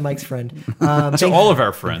 Shout out to Mike's friend. To all of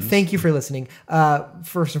our friends. Thank you for listening,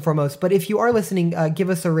 first and foremost. But if you are listening, give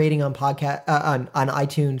us a rating on podcast on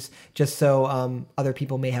iTunes, just so other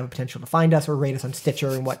people may have a potential to find us, or rate us on Stitcher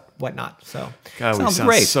and whatnot. So, God, we sound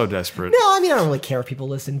great. so desperate. no, I mean, I don't really care if people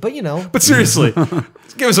listen, but you know. But seriously,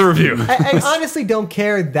 give us a review. I honestly don't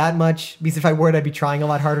care that much, because if I were, I'd be trying a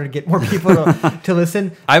lot harder to get more people to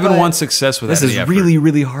listen. Ivan wants success without This is any effort. really,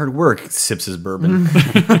 really hard work. Sips his bourbon.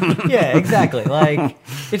 Yeah, exactly. Like,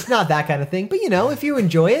 it's not that kind of thing. But, you know, if you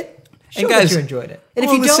enjoy it, show guys, that you enjoyed it. And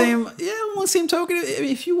if on you the don't... on the same token,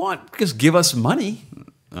 if you want, just give us money.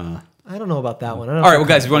 I don't know about that one. All right, well,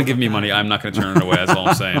 guys, if you want to give me money, I'm not going to turn it away. That's all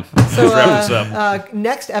I'm saying. So, Let's wrap this up.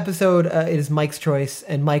 Next episode is Mike's choice.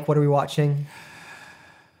 And Mike, what are we watching?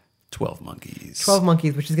 12 Monkeys. 12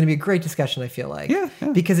 Monkeys, which is going to be a great discussion, I feel like. Yeah.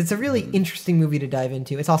 Because it's a really interesting movie to dive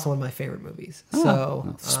into. It's also one of my favorite movies.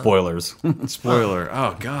 So, Spoilers. Spoiler.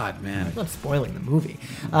 Oh, God, man. I'm not spoiling the movie.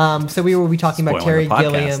 So we will be talking about Terry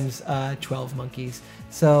Spoiling the podcast. Gilliam's 12 Monkeys.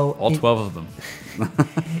 So All 12 of them.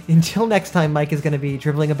 Until next time, Mike is going to be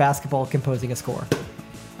dribbling a basketball, composing a score.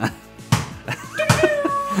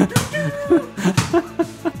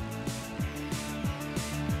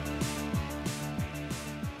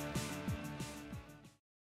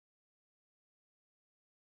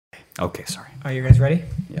 Okay, sorry. Are you guys ready?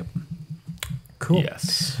 Yep. Cool.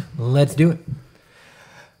 Yes. Let's do it.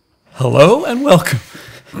 Hello and welcome.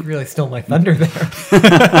 You really stole my thunder there.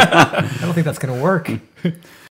 I don't think that's going to work.